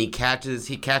 and he catches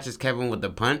Kevin with a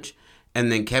punch,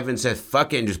 and then Kevin says,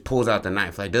 "Fuck it," and just pulls out the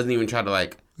knife. Like doesn't even try to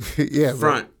like front.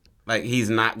 Bro. Like he's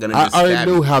not gonna. Just I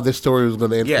already knew how this story was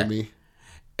gonna end for me.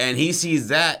 And he sees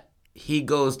that, he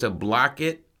goes to block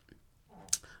it.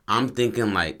 I'm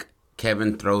thinking like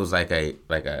Kevin throws like a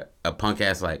punk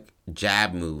ass like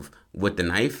jab move with the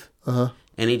knife,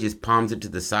 and he just palms it to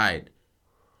the side.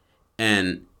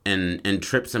 And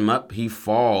trips him up. He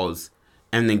falls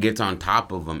and then gets on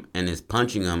top of him and is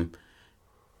punching him,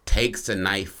 takes the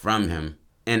knife from him.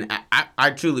 And I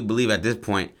truly believe at this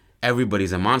point,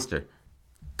 everybody's a monster.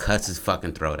 Cuts his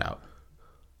fucking throat out.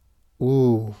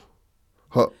 Ooh.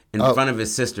 In front of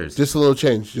his sisters. Just a little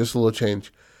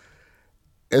change.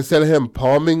 Instead of him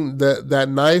palming that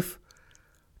knife,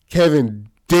 Kevin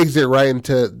digs it right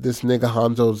into this nigga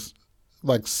Hanzo's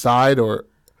like side or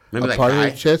maybe a like part thigh?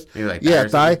 of his chest. Maybe like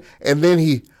thigh. And then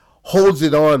he holds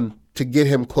it on to get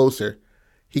him closer.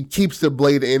 He keeps the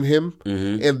blade in him,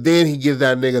 and then he gives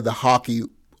that nigga the hockey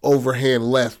overhand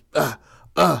left.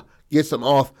 Gets him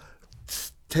off,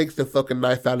 takes the fucking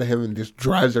knife out of him, and just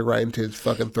drives it right into his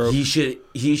fucking throat. He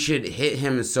should hit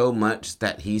him so much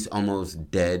that he's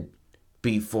almost dead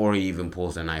before he even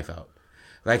pulls the knife out.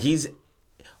 Like he's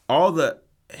all the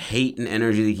hate and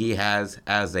energy that he has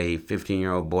as a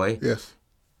 15-year-old boy. Yes.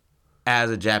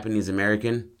 As a Japanese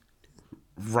American,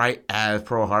 right as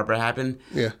Pearl Harbor happened,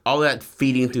 yeah, all that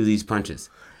feeding through these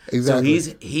punches. Exactly.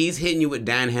 So he's hitting you with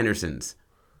Dan Henderson's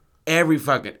every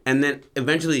fucking, and then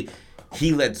eventually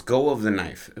he lets go of the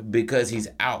knife because he's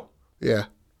out. Yeah.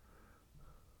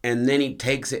 And then he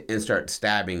takes it and starts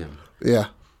stabbing him. Yeah.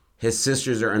 His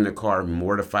sisters are in the car,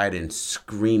 mortified and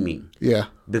screaming. Yeah.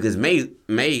 Because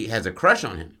May has a crush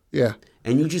on him. Yeah.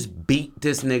 And you just beat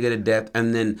this nigga to death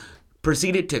and then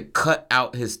proceeded to cut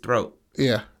out his throat.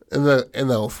 Yeah. And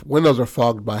the windows are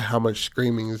fogged by how much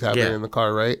screaming is happening in the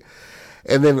car, right?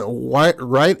 And then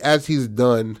right as he's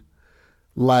done,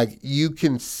 like you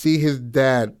can see his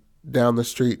dad down the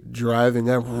street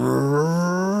driving up.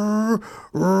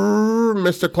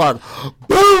 Mr. Clark,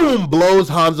 boom, blows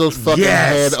Hanzo's fucking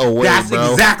head away, that's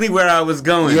bro. Exactly where I was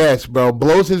going. Yes, bro.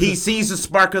 Blows his... He sees the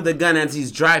spark of the gun as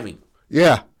he's driving.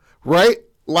 Yeah, right?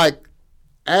 Like,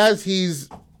 as he's,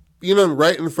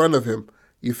 right in front of him,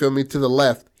 you feel me, to the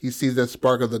left, he sees that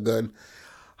spark of the gun.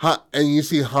 And you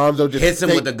see Hanzo just... Hits him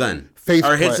with the gun.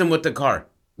 Or hits him with the car.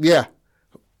 Yeah.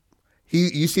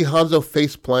 You see Hanzo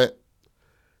face plant.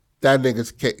 That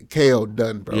nigga's KO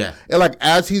done, bro. Yeah. And like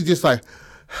as he's just like,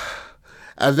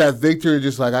 as that victory,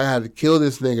 just like I had to kill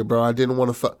this nigga, bro. I didn't want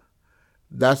to fuck.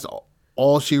 That's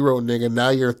all she wrote, nigga. Now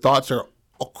your thoughts are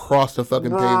across the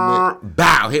fucking pavement.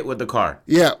 Bow, hit with the car.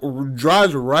 Yeah,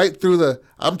 drives right through the.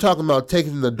 I'm talking about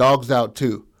taking the dogs out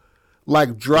too.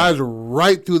 Like drives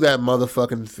right through that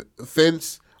motherfucking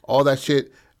fence, all that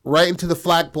shit, right into the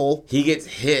flagpole. He gets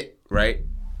hit, right?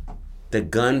 The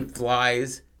gun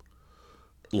flies,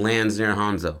 lands near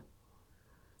Hanzo.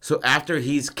 So after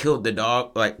he's killed the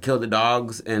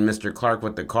dogs and Mr. Clark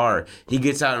with the car, he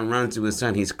gets out and runs to his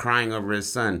son. He's crying over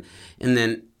his son. And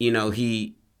then,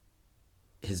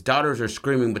 his daughters are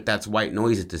screaming, but that's white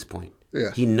noise at this point.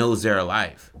 Yeah. He knows they're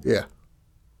alive. Yeah.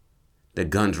 The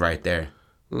gun's right there.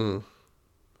 Mm.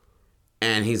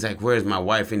 And he's like, where's my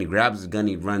wife? And he grabs his gun.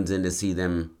 He runs in to see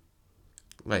them,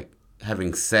 like,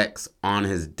 having sex on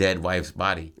his dead wife's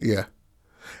body. Yeah.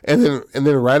 And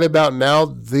then right about now,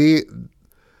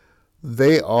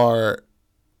 they are,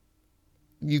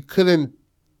 you couldn't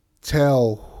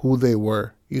tell who they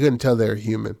were. You couldn't tell they're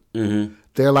human. Mm-hmm.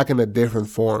 They're like in a different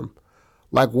form.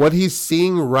 Like what he's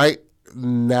seeing right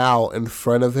now in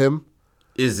front of him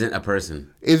isn't a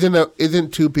person.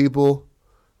 Isn't two people,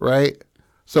 right?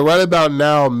 So right about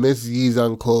now, Miss Yee's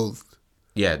unclothed.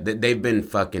 Yeah, they've been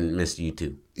fucking Miss Yee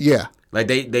too. Yeah. Like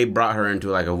they brought her into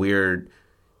like a weird,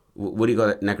 what do you call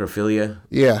it, necrophilia?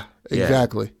 Yeah,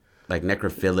 exactly. Yeah. Like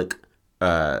necrophilic,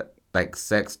 like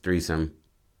sex threesome.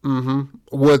 Mm-hmm.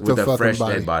 With the fucking fresh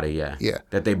body. Dead body, yeah. Yeah.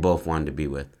 That they both wanted to be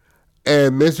with.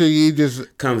 And Mr. Yee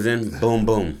just comes in, boom,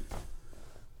 boom.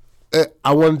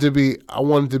 I wanted to be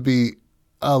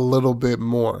a little bit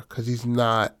more because he's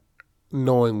not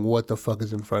knowing what the fuck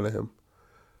is in front of him.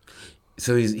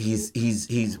 So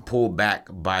he's pulled back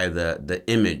by the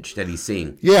image that he's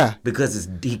seeing. Yeah, because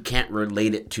he can't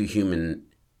relate it to human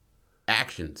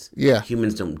actions. Yeah,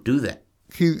 humans don't do that.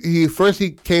 He first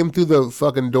came through the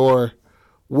fucking door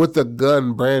with the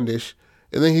gun brandish,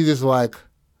 and then he just like,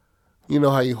 you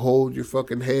know how you hold your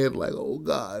fucking head like, oh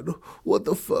God, what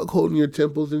the fuck, holding your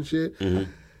temples and shit.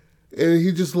 Mm-hmm. And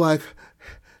he just like,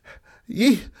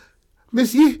 Yee,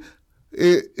 Miss Yee,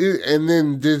 and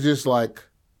then they're just like,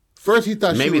 first he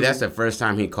thought maybe that's the first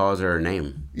time he calls her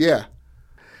name. Yeah,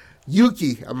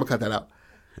 Yuki. I'm gonna cut that out.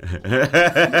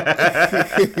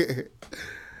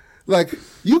 Like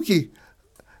Yuki,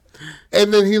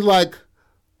 and then he like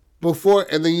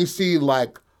and then you see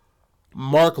like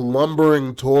Mark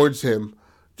lumbering towards him,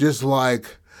 just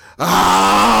like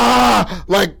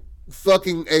like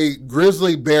fucking a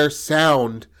grizzly bear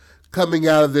sound coming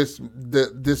out of this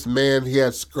man. He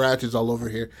has scratches all over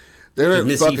here.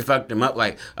 Missy fucked him up.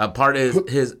 Like a part of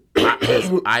his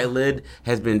eyelid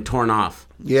has been torn off.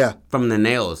 Yeah, from the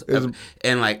nails,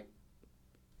 and like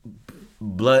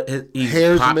blood. He's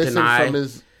hair's popped missing an eye. from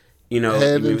his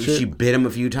head and shit. She bit him a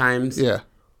few times. Yeah,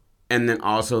 and then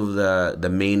also the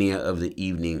mania of the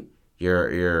evening.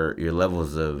 Your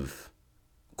levels of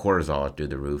cortisol are through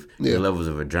the roof. Yeah. Your levels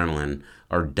of adrenaline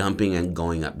are dumping and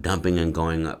going up, dumping and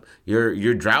going up.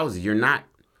 You're drowsy. You're not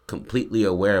completely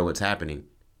aware of what's happening.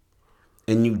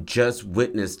 And you just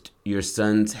witnessed your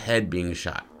son's head being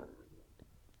shot.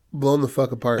 Blown the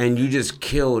fuck apart. And you just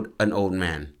killed an old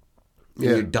man. And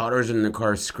your daughter's in the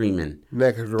car screaming.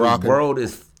 Neck is rocking. The world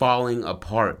is falling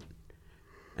apart.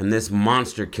 And this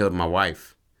monster killed my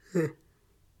wife.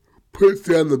 Puts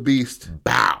down the beast.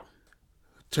 Bow.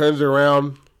 Turns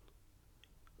around.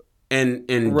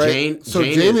 And right.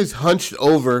 Jane is hunched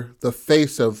over the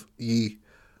face of Yee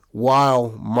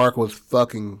while Mark was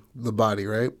fucking the body,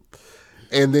 right?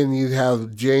 And then you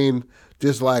have Jane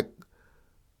just like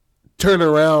turn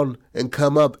around and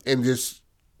come up and just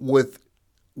with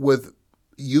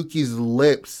Yuki's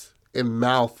lips and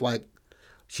mouth, like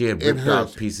she had ripped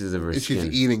off pieces of her skin. She's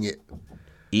eating it.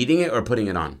 Eating it or putting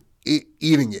it on?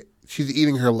 Eating it. She's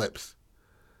eating her lips,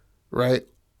 right?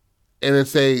 And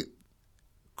it's a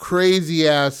crazy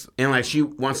ass. And like she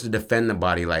wants to defend the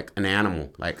body like an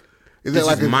animal. Like is that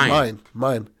like it's mine?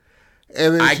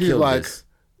 And then she's like this.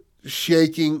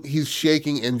 Shaking. He's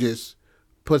shaking and just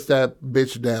puts that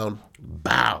bitch down.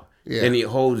 Bow. Yeah. And he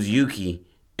holds Yuki,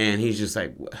 and he's just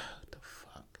like, what the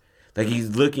fuck? Like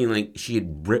he's looking like she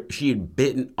had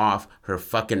bitten off her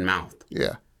fucking mouth.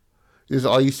 Yeah. Just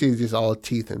all you see is just all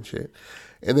teeth and shit.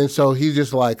 And then so he's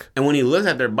just like. And when he looks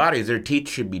at their bodies, their teeth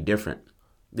should be different.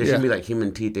 They shouldn't be like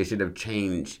human teeth. They should have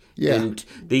changed. Yeah. And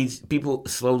these people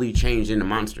slowly changed into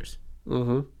monsters.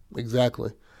 Mm-hmm.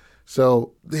 Exactly.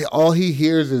 So all he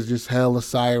hears is just hella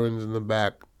sirens in the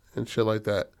back and shit like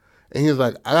that. And he's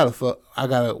like, we gotta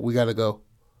go.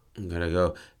 I gotta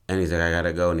go. And he's like, I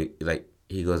gotta go. And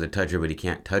he goes to touch her, but he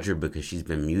can't touch her because she's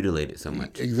been mutilated so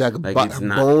much. Exactly. Like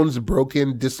bones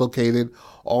broken, dislocated,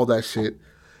 all that shit.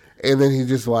 And then he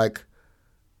just like,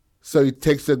 so he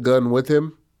takes the gun with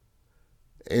him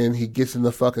and he gets in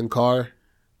the fucking car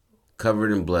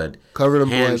covered in blood,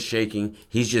 hands shaking.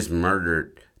 He's just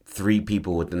murdered 3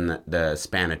 people within the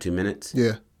span of 2 minutes.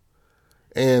 Yeah.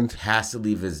 And has to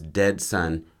leave his dead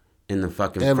son in the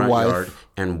fucking front yard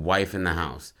and wife in the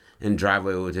house and drive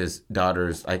away with his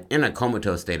daughters, like in a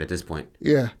comatose state at this point.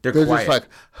 Yeah. They're quiet.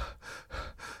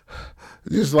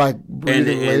 Just like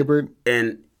breathing labored.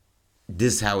 And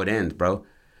this is how it ends, bro.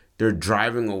 They're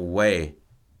driving away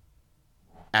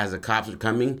as the cops are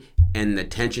coming, and the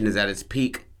tension is at its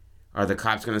peak. Are the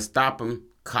cops going to stop them?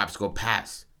 Cops go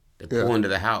past. They pull into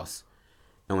the house.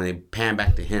 And when they pan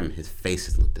back to him, his face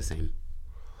doesn't look the same.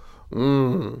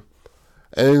 And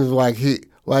it's like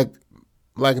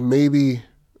maybe,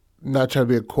 not trying to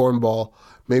be a cornball,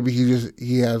 maybe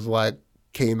he has like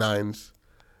canines,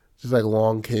 just like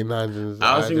long canines in his eyes.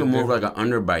 I was thinking more of like an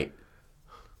underbite,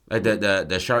 like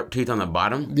the sharp teeth on the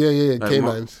bottom. Yeah, like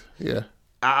canines. Yeah.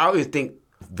 I always think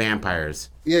vampires.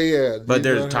 Yeah. But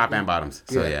there's top and bottoms,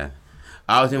 so yeah.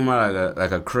 I was thinking more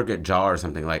like a crooked jaw or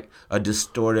something, like a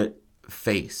distorted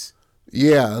face.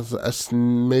 Yeah,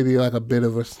 maybe like a bit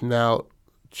of a snout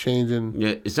changing.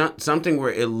 Yeah, it's not something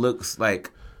where it looks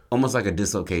like almost like a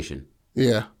dislocation.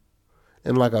 Yeah,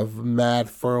 and like a mad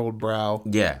furrowed brow.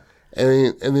 Yeah,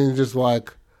 and then just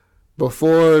like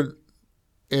before,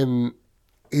 and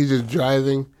he's just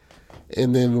driving,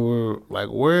 and then we're like,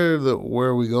 where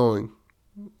are we going?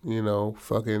 You know,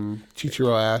 fucking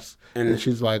Chichiro ass, and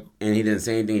she's like, and he didn't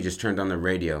say anything. He just turned on the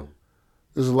radio.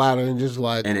 It's louder and just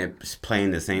like... And it's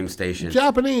playing the same station.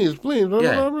 Japanese, please.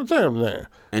 Yeah.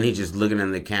 And he's just looking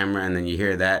in the camera, and then you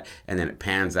hear that, and then it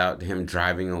pans out to him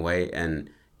driving away, and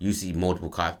you see multiple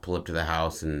cops pull up to the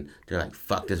house, and they're like,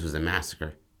 fuck, this was a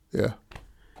massacre. Yeah.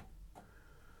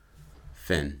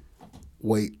 Finn.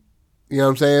 Wait. You know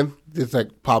what I'm saying? Just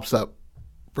like pops up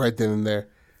right then and there.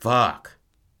 Fuck.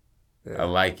 Yeah. I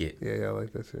like it. Yeah, I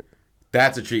like that shit.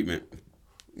 That's a treatment.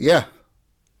 Yeah.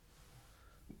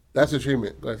 That's a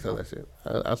treatment. Go ahead and tell that shit.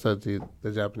 I'll sell it to you,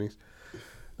 the Japanese.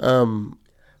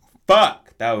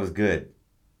 Fuck. That was good.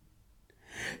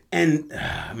 And,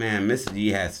 man, Miss D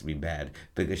has to be bad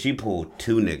because she pulled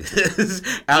 2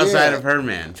 niggas outside of her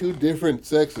man. 2 different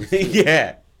sexes.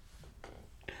 Yeah.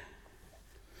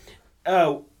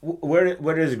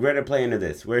 Where does Greta play into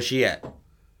this? Where's she at?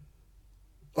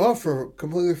 Oh,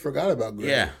 completely forgot about Greta.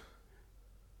 Yeah.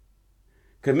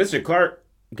 Because Mr. Clark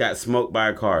got smoked by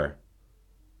a car.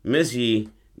 Missy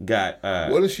got...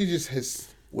 What if she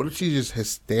just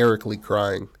hysterically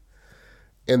crying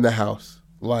in the house?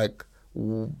 Like,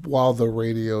 while the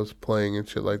radio's playing and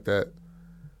shit like that.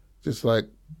 Just like,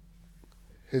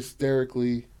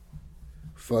 hysterically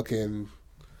fucking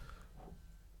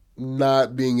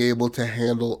not being able to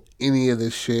handle any of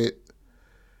this shit.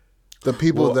 The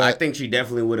people I think she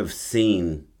definitely would have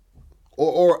seen...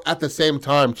 Or at the same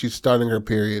time, she's starting her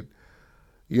period.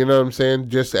 You know what I'm saying?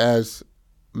 Just as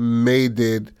May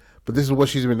did. But this is what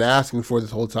she's been asking for this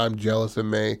whole time, jealous of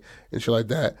May and shit like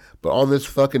that. But on this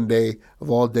fucking day of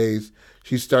all days,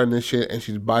 she's starting this shit and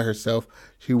she's by herself.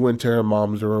 She went to her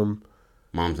mom's room.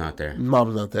 Mom's not there.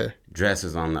 Dress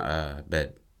is on the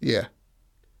bed. Yeah.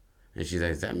 And she's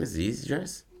like, is that Miss Z's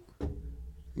dress?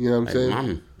 You know what I'm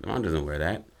saying? Mom doesn't wear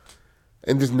that.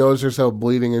 And just knows herself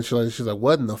bleeding and she's like,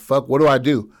 what in the fuck? What do I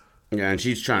do? Yeah, and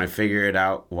she's trying to figure it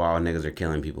out while niggas are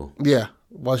killing people. Yeah.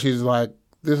 While she's like,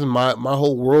 this is my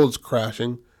whole world's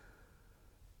crashing.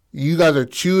 You guys are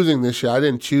choosing this shit. I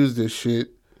didn't choose this shit.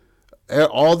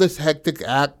 All this hectic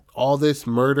act, all this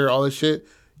murder, all this shit,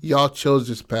 y'all chose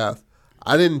this path.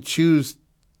 I didn't choose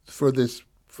for this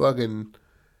fucking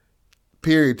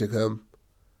period to come.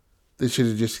 This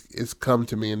shit it's come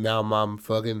to me, and now Mom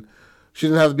fucking... She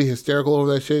didn't have to be hysterical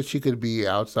over that shit. She could be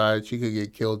outside. She could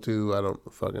get killed too. I don't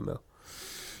fucking know.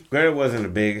 Greta wasn't a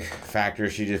big factor.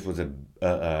 She just was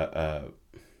a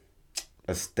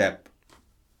step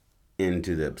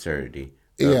into the absurdity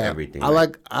of everything. I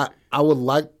would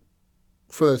like,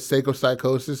 for the sake of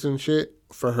psychosis and shit,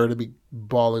 for her to be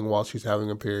bawling while she's having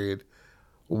a period,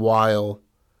 while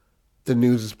the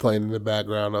news is playing in the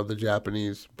background of the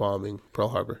Japanese bombing Pearl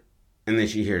Harbor. And then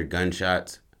she hears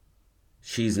gunshots.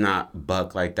 She's not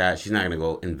Buck like that. She's not going to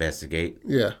go investigate.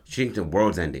 Yeah. She thinks the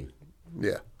world's ending.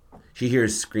 Yeah. She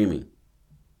hears screaming.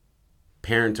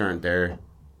 Parents aren't there.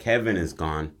 Kevin is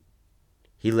gone.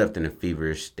 He left in a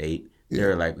feverish state. Yeah.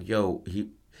 They're like, yo,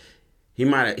 he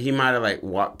might have like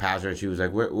walked past her and she was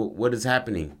like, what is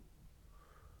happening?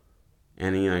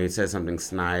 And, he said something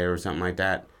snide or something like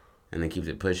that and then keeps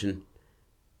it pushing.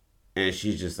 And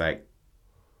she's just like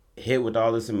hit with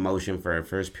all this emotion for her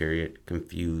first period,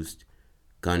 confused.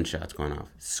 Gunshots going off,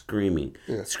 screaming.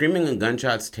 Yeah. Screaming and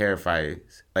gunshots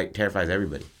terrifies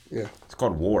everybody. Yeah. It's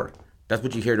called war. That's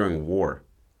what you hear during war.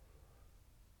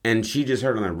 and she just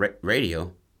heard on the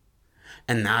radio,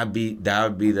 and that would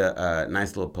be the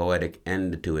nice little poetic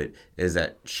end to it. Is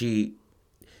that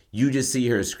you just see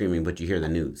her screaming, but you hear the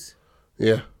news.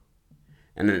 Yeah.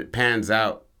 And then it pans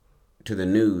out to the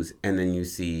news, and then you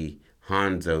see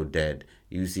Hanzo dead.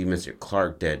 You see Mr.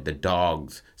 Clark dead. The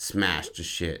dogs smashed to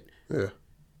shit. Yeah.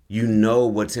 You know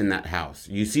what's in that house.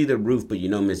 You see the roof, but you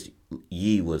know Miss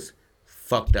Yi was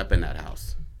fucked up in that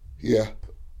house. Yeah.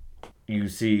 You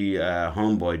see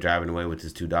Homeboy driving away with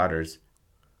his 2 daughters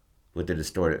with the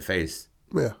distorted face.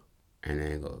 Yeah. And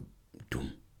then go,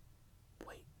 doom.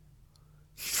 Wait.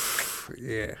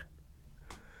 Yeah.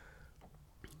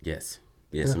 Yes.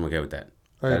 Yes, yeah. I'm okay with that.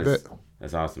 I bet.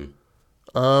 That's awesome.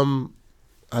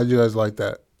 How'd you guys like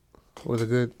that? Was it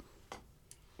good?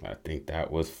 I think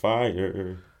that was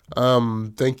fire.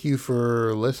 Thank you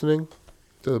for listening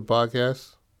to the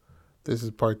podcast. This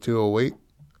is part 208.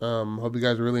 Hope you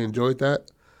guys really enjoyed that.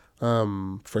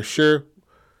 For sure.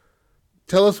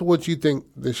 Tell us what you think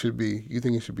this should be. You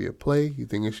think it should be a play? You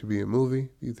think it should be a movie?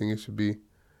 You think it should be...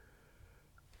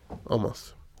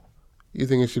 Almost. You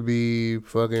think it should be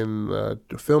fucking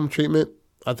film treatment?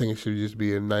 I think it should just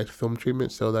be a nice film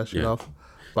treatment. Sell that shit off.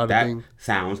 That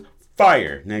sounds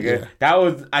fire, nigga. Yeah. That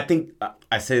was, I think,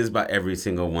 I say this about every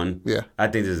single one. Yeah. I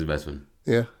think this is the best one.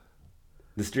 Yeah.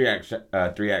 This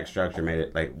 3-act structure made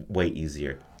it, like, way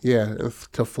easier. Yeah,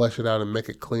 to flesh it out and make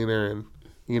it cleaner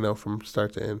and, from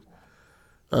start to end.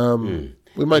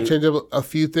 We might change up a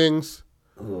few things.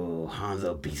 Oh,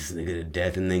 Hanzo beats this nigga to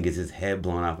death and then gets his head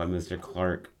blown off by Mr.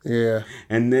 Clark. Yeah.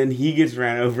 And then he gets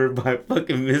ran over by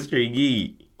fucking Mr.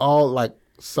 Yi. All, like,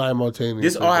 simultaneously.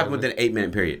 This all happened within an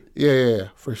 8-minute period. Yeah,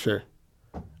 for sure.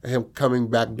 Him coming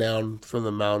back down from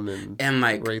the mountain and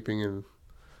like raping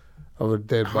of a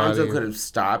dead body. Hanzo could have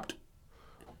stopped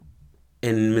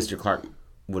and Mr. Clark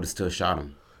would have still shot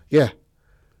him. Yeah.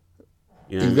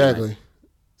 You know exactly. I mean?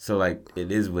 So, like,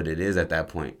 it is what it is at that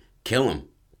point. Kill him.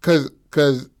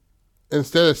 Because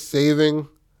instead of saving...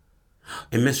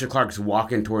 And Mr. Clark's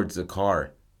walking towards the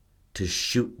car to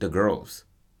shoot the girls.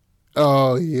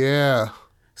 Oh, yeah.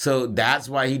 So that's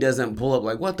why he doesn't pull up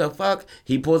like, what the fuck?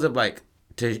 He pulls up like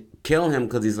to kill him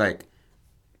because he's like,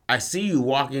 I see you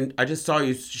walking. I just saw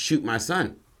you shoot my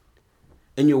son.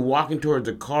 And you're walking towards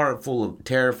a car full of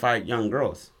terrified young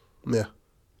girls. Yeah.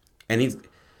 And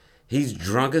he's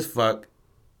drunk as fuck,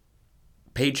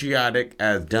 patriotic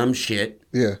as dumb shit.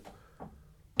 Yeah.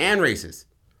 And racist.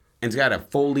 And he's got a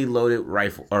fully loaded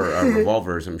rifle or a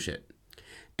revolver or some shit.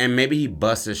 And maybe he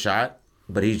busts a shot,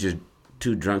 but he's just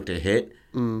too drunk to hit.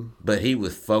 But he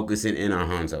was focusing in on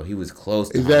Hanzo. He was close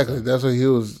to exactly. Hanzo. That's what he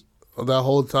was. That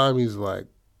whole time he's like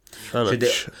trying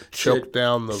to choke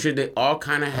down the... Should they all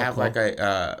kind of have like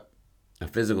a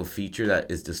physical feature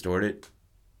that is distorted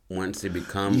once they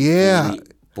become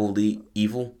fully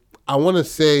evil? I want to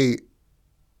say...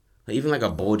 Even like a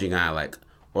bulging eye, like,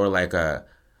 or like a...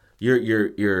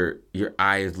 Your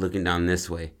eye is looking down this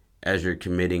way as you're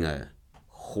committing a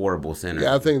horrible sin.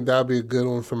 Yeah, I think that'd be a good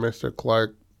one for Mr.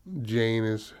 Clark. Jane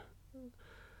is...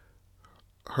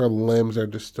 Her limbs are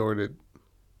distorted.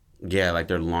 Yeah, like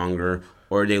they're longer,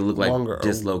 or they look like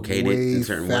dislocated in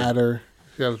certain ways. Fatter.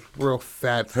 She has real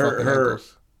fat fucking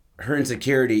ankles. Her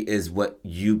insecurity is what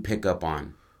you pick up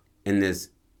on in this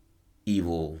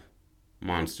evil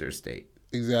monster state.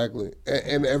 Exactly.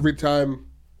 And every time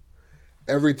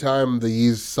the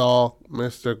Yees saw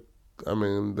the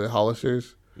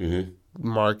Hollisters,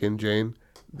 Mark and Jane,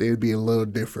 they'd be a little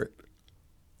different.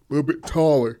 A little bit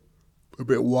taller. A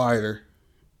bit wider.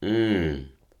 You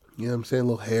know what I'm saying? A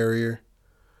little hairier.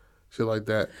 Shit like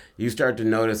that. You start to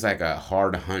notice like a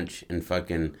hard hunch in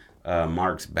fucking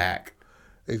Mark's back.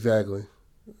 Exactly.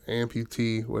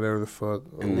 Amputee, whatever the fuck.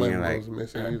 And then you're like,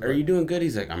 are you doing good?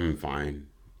 He's like, I'm fine.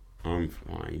 And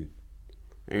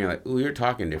you're like, ooh, you're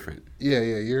talking different. Yeah,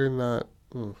 you're not.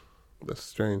 That's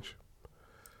strange.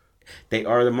 They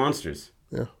are the monsters.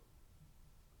 Yeah.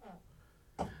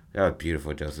 That was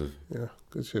beautiful, Joseph. Yeah,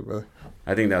 good shit, brother.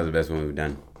 I think that was the best one we've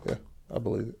done. Yeah, I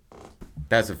believe it.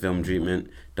 That's a film treatment.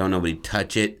 Don't nobody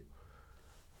touch it.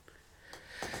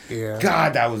 Yeah.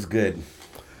 God, that was good.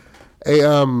 Hey,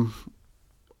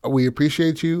 we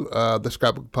appreciate you. The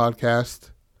Scrapbook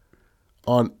Podcast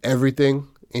on everything,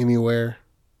 anywhere.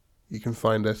 You can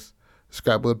find us. The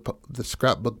Scrapbook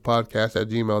Podcast at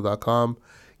gmail.com.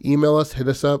 Email us, hit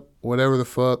us up, whatever the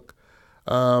fuck.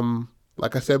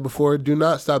 Like I said before, do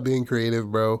not stop being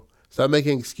creative, bro. Stop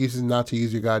making excuses not to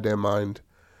use your goddamn mind.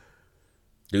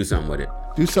 Do something with it.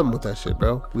 Do something with that shit,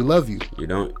 bro. We love you. You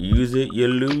don't use it, you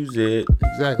lose it.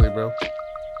 Exactly, bro.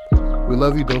 We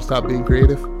love you. Don't stop being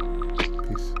creative.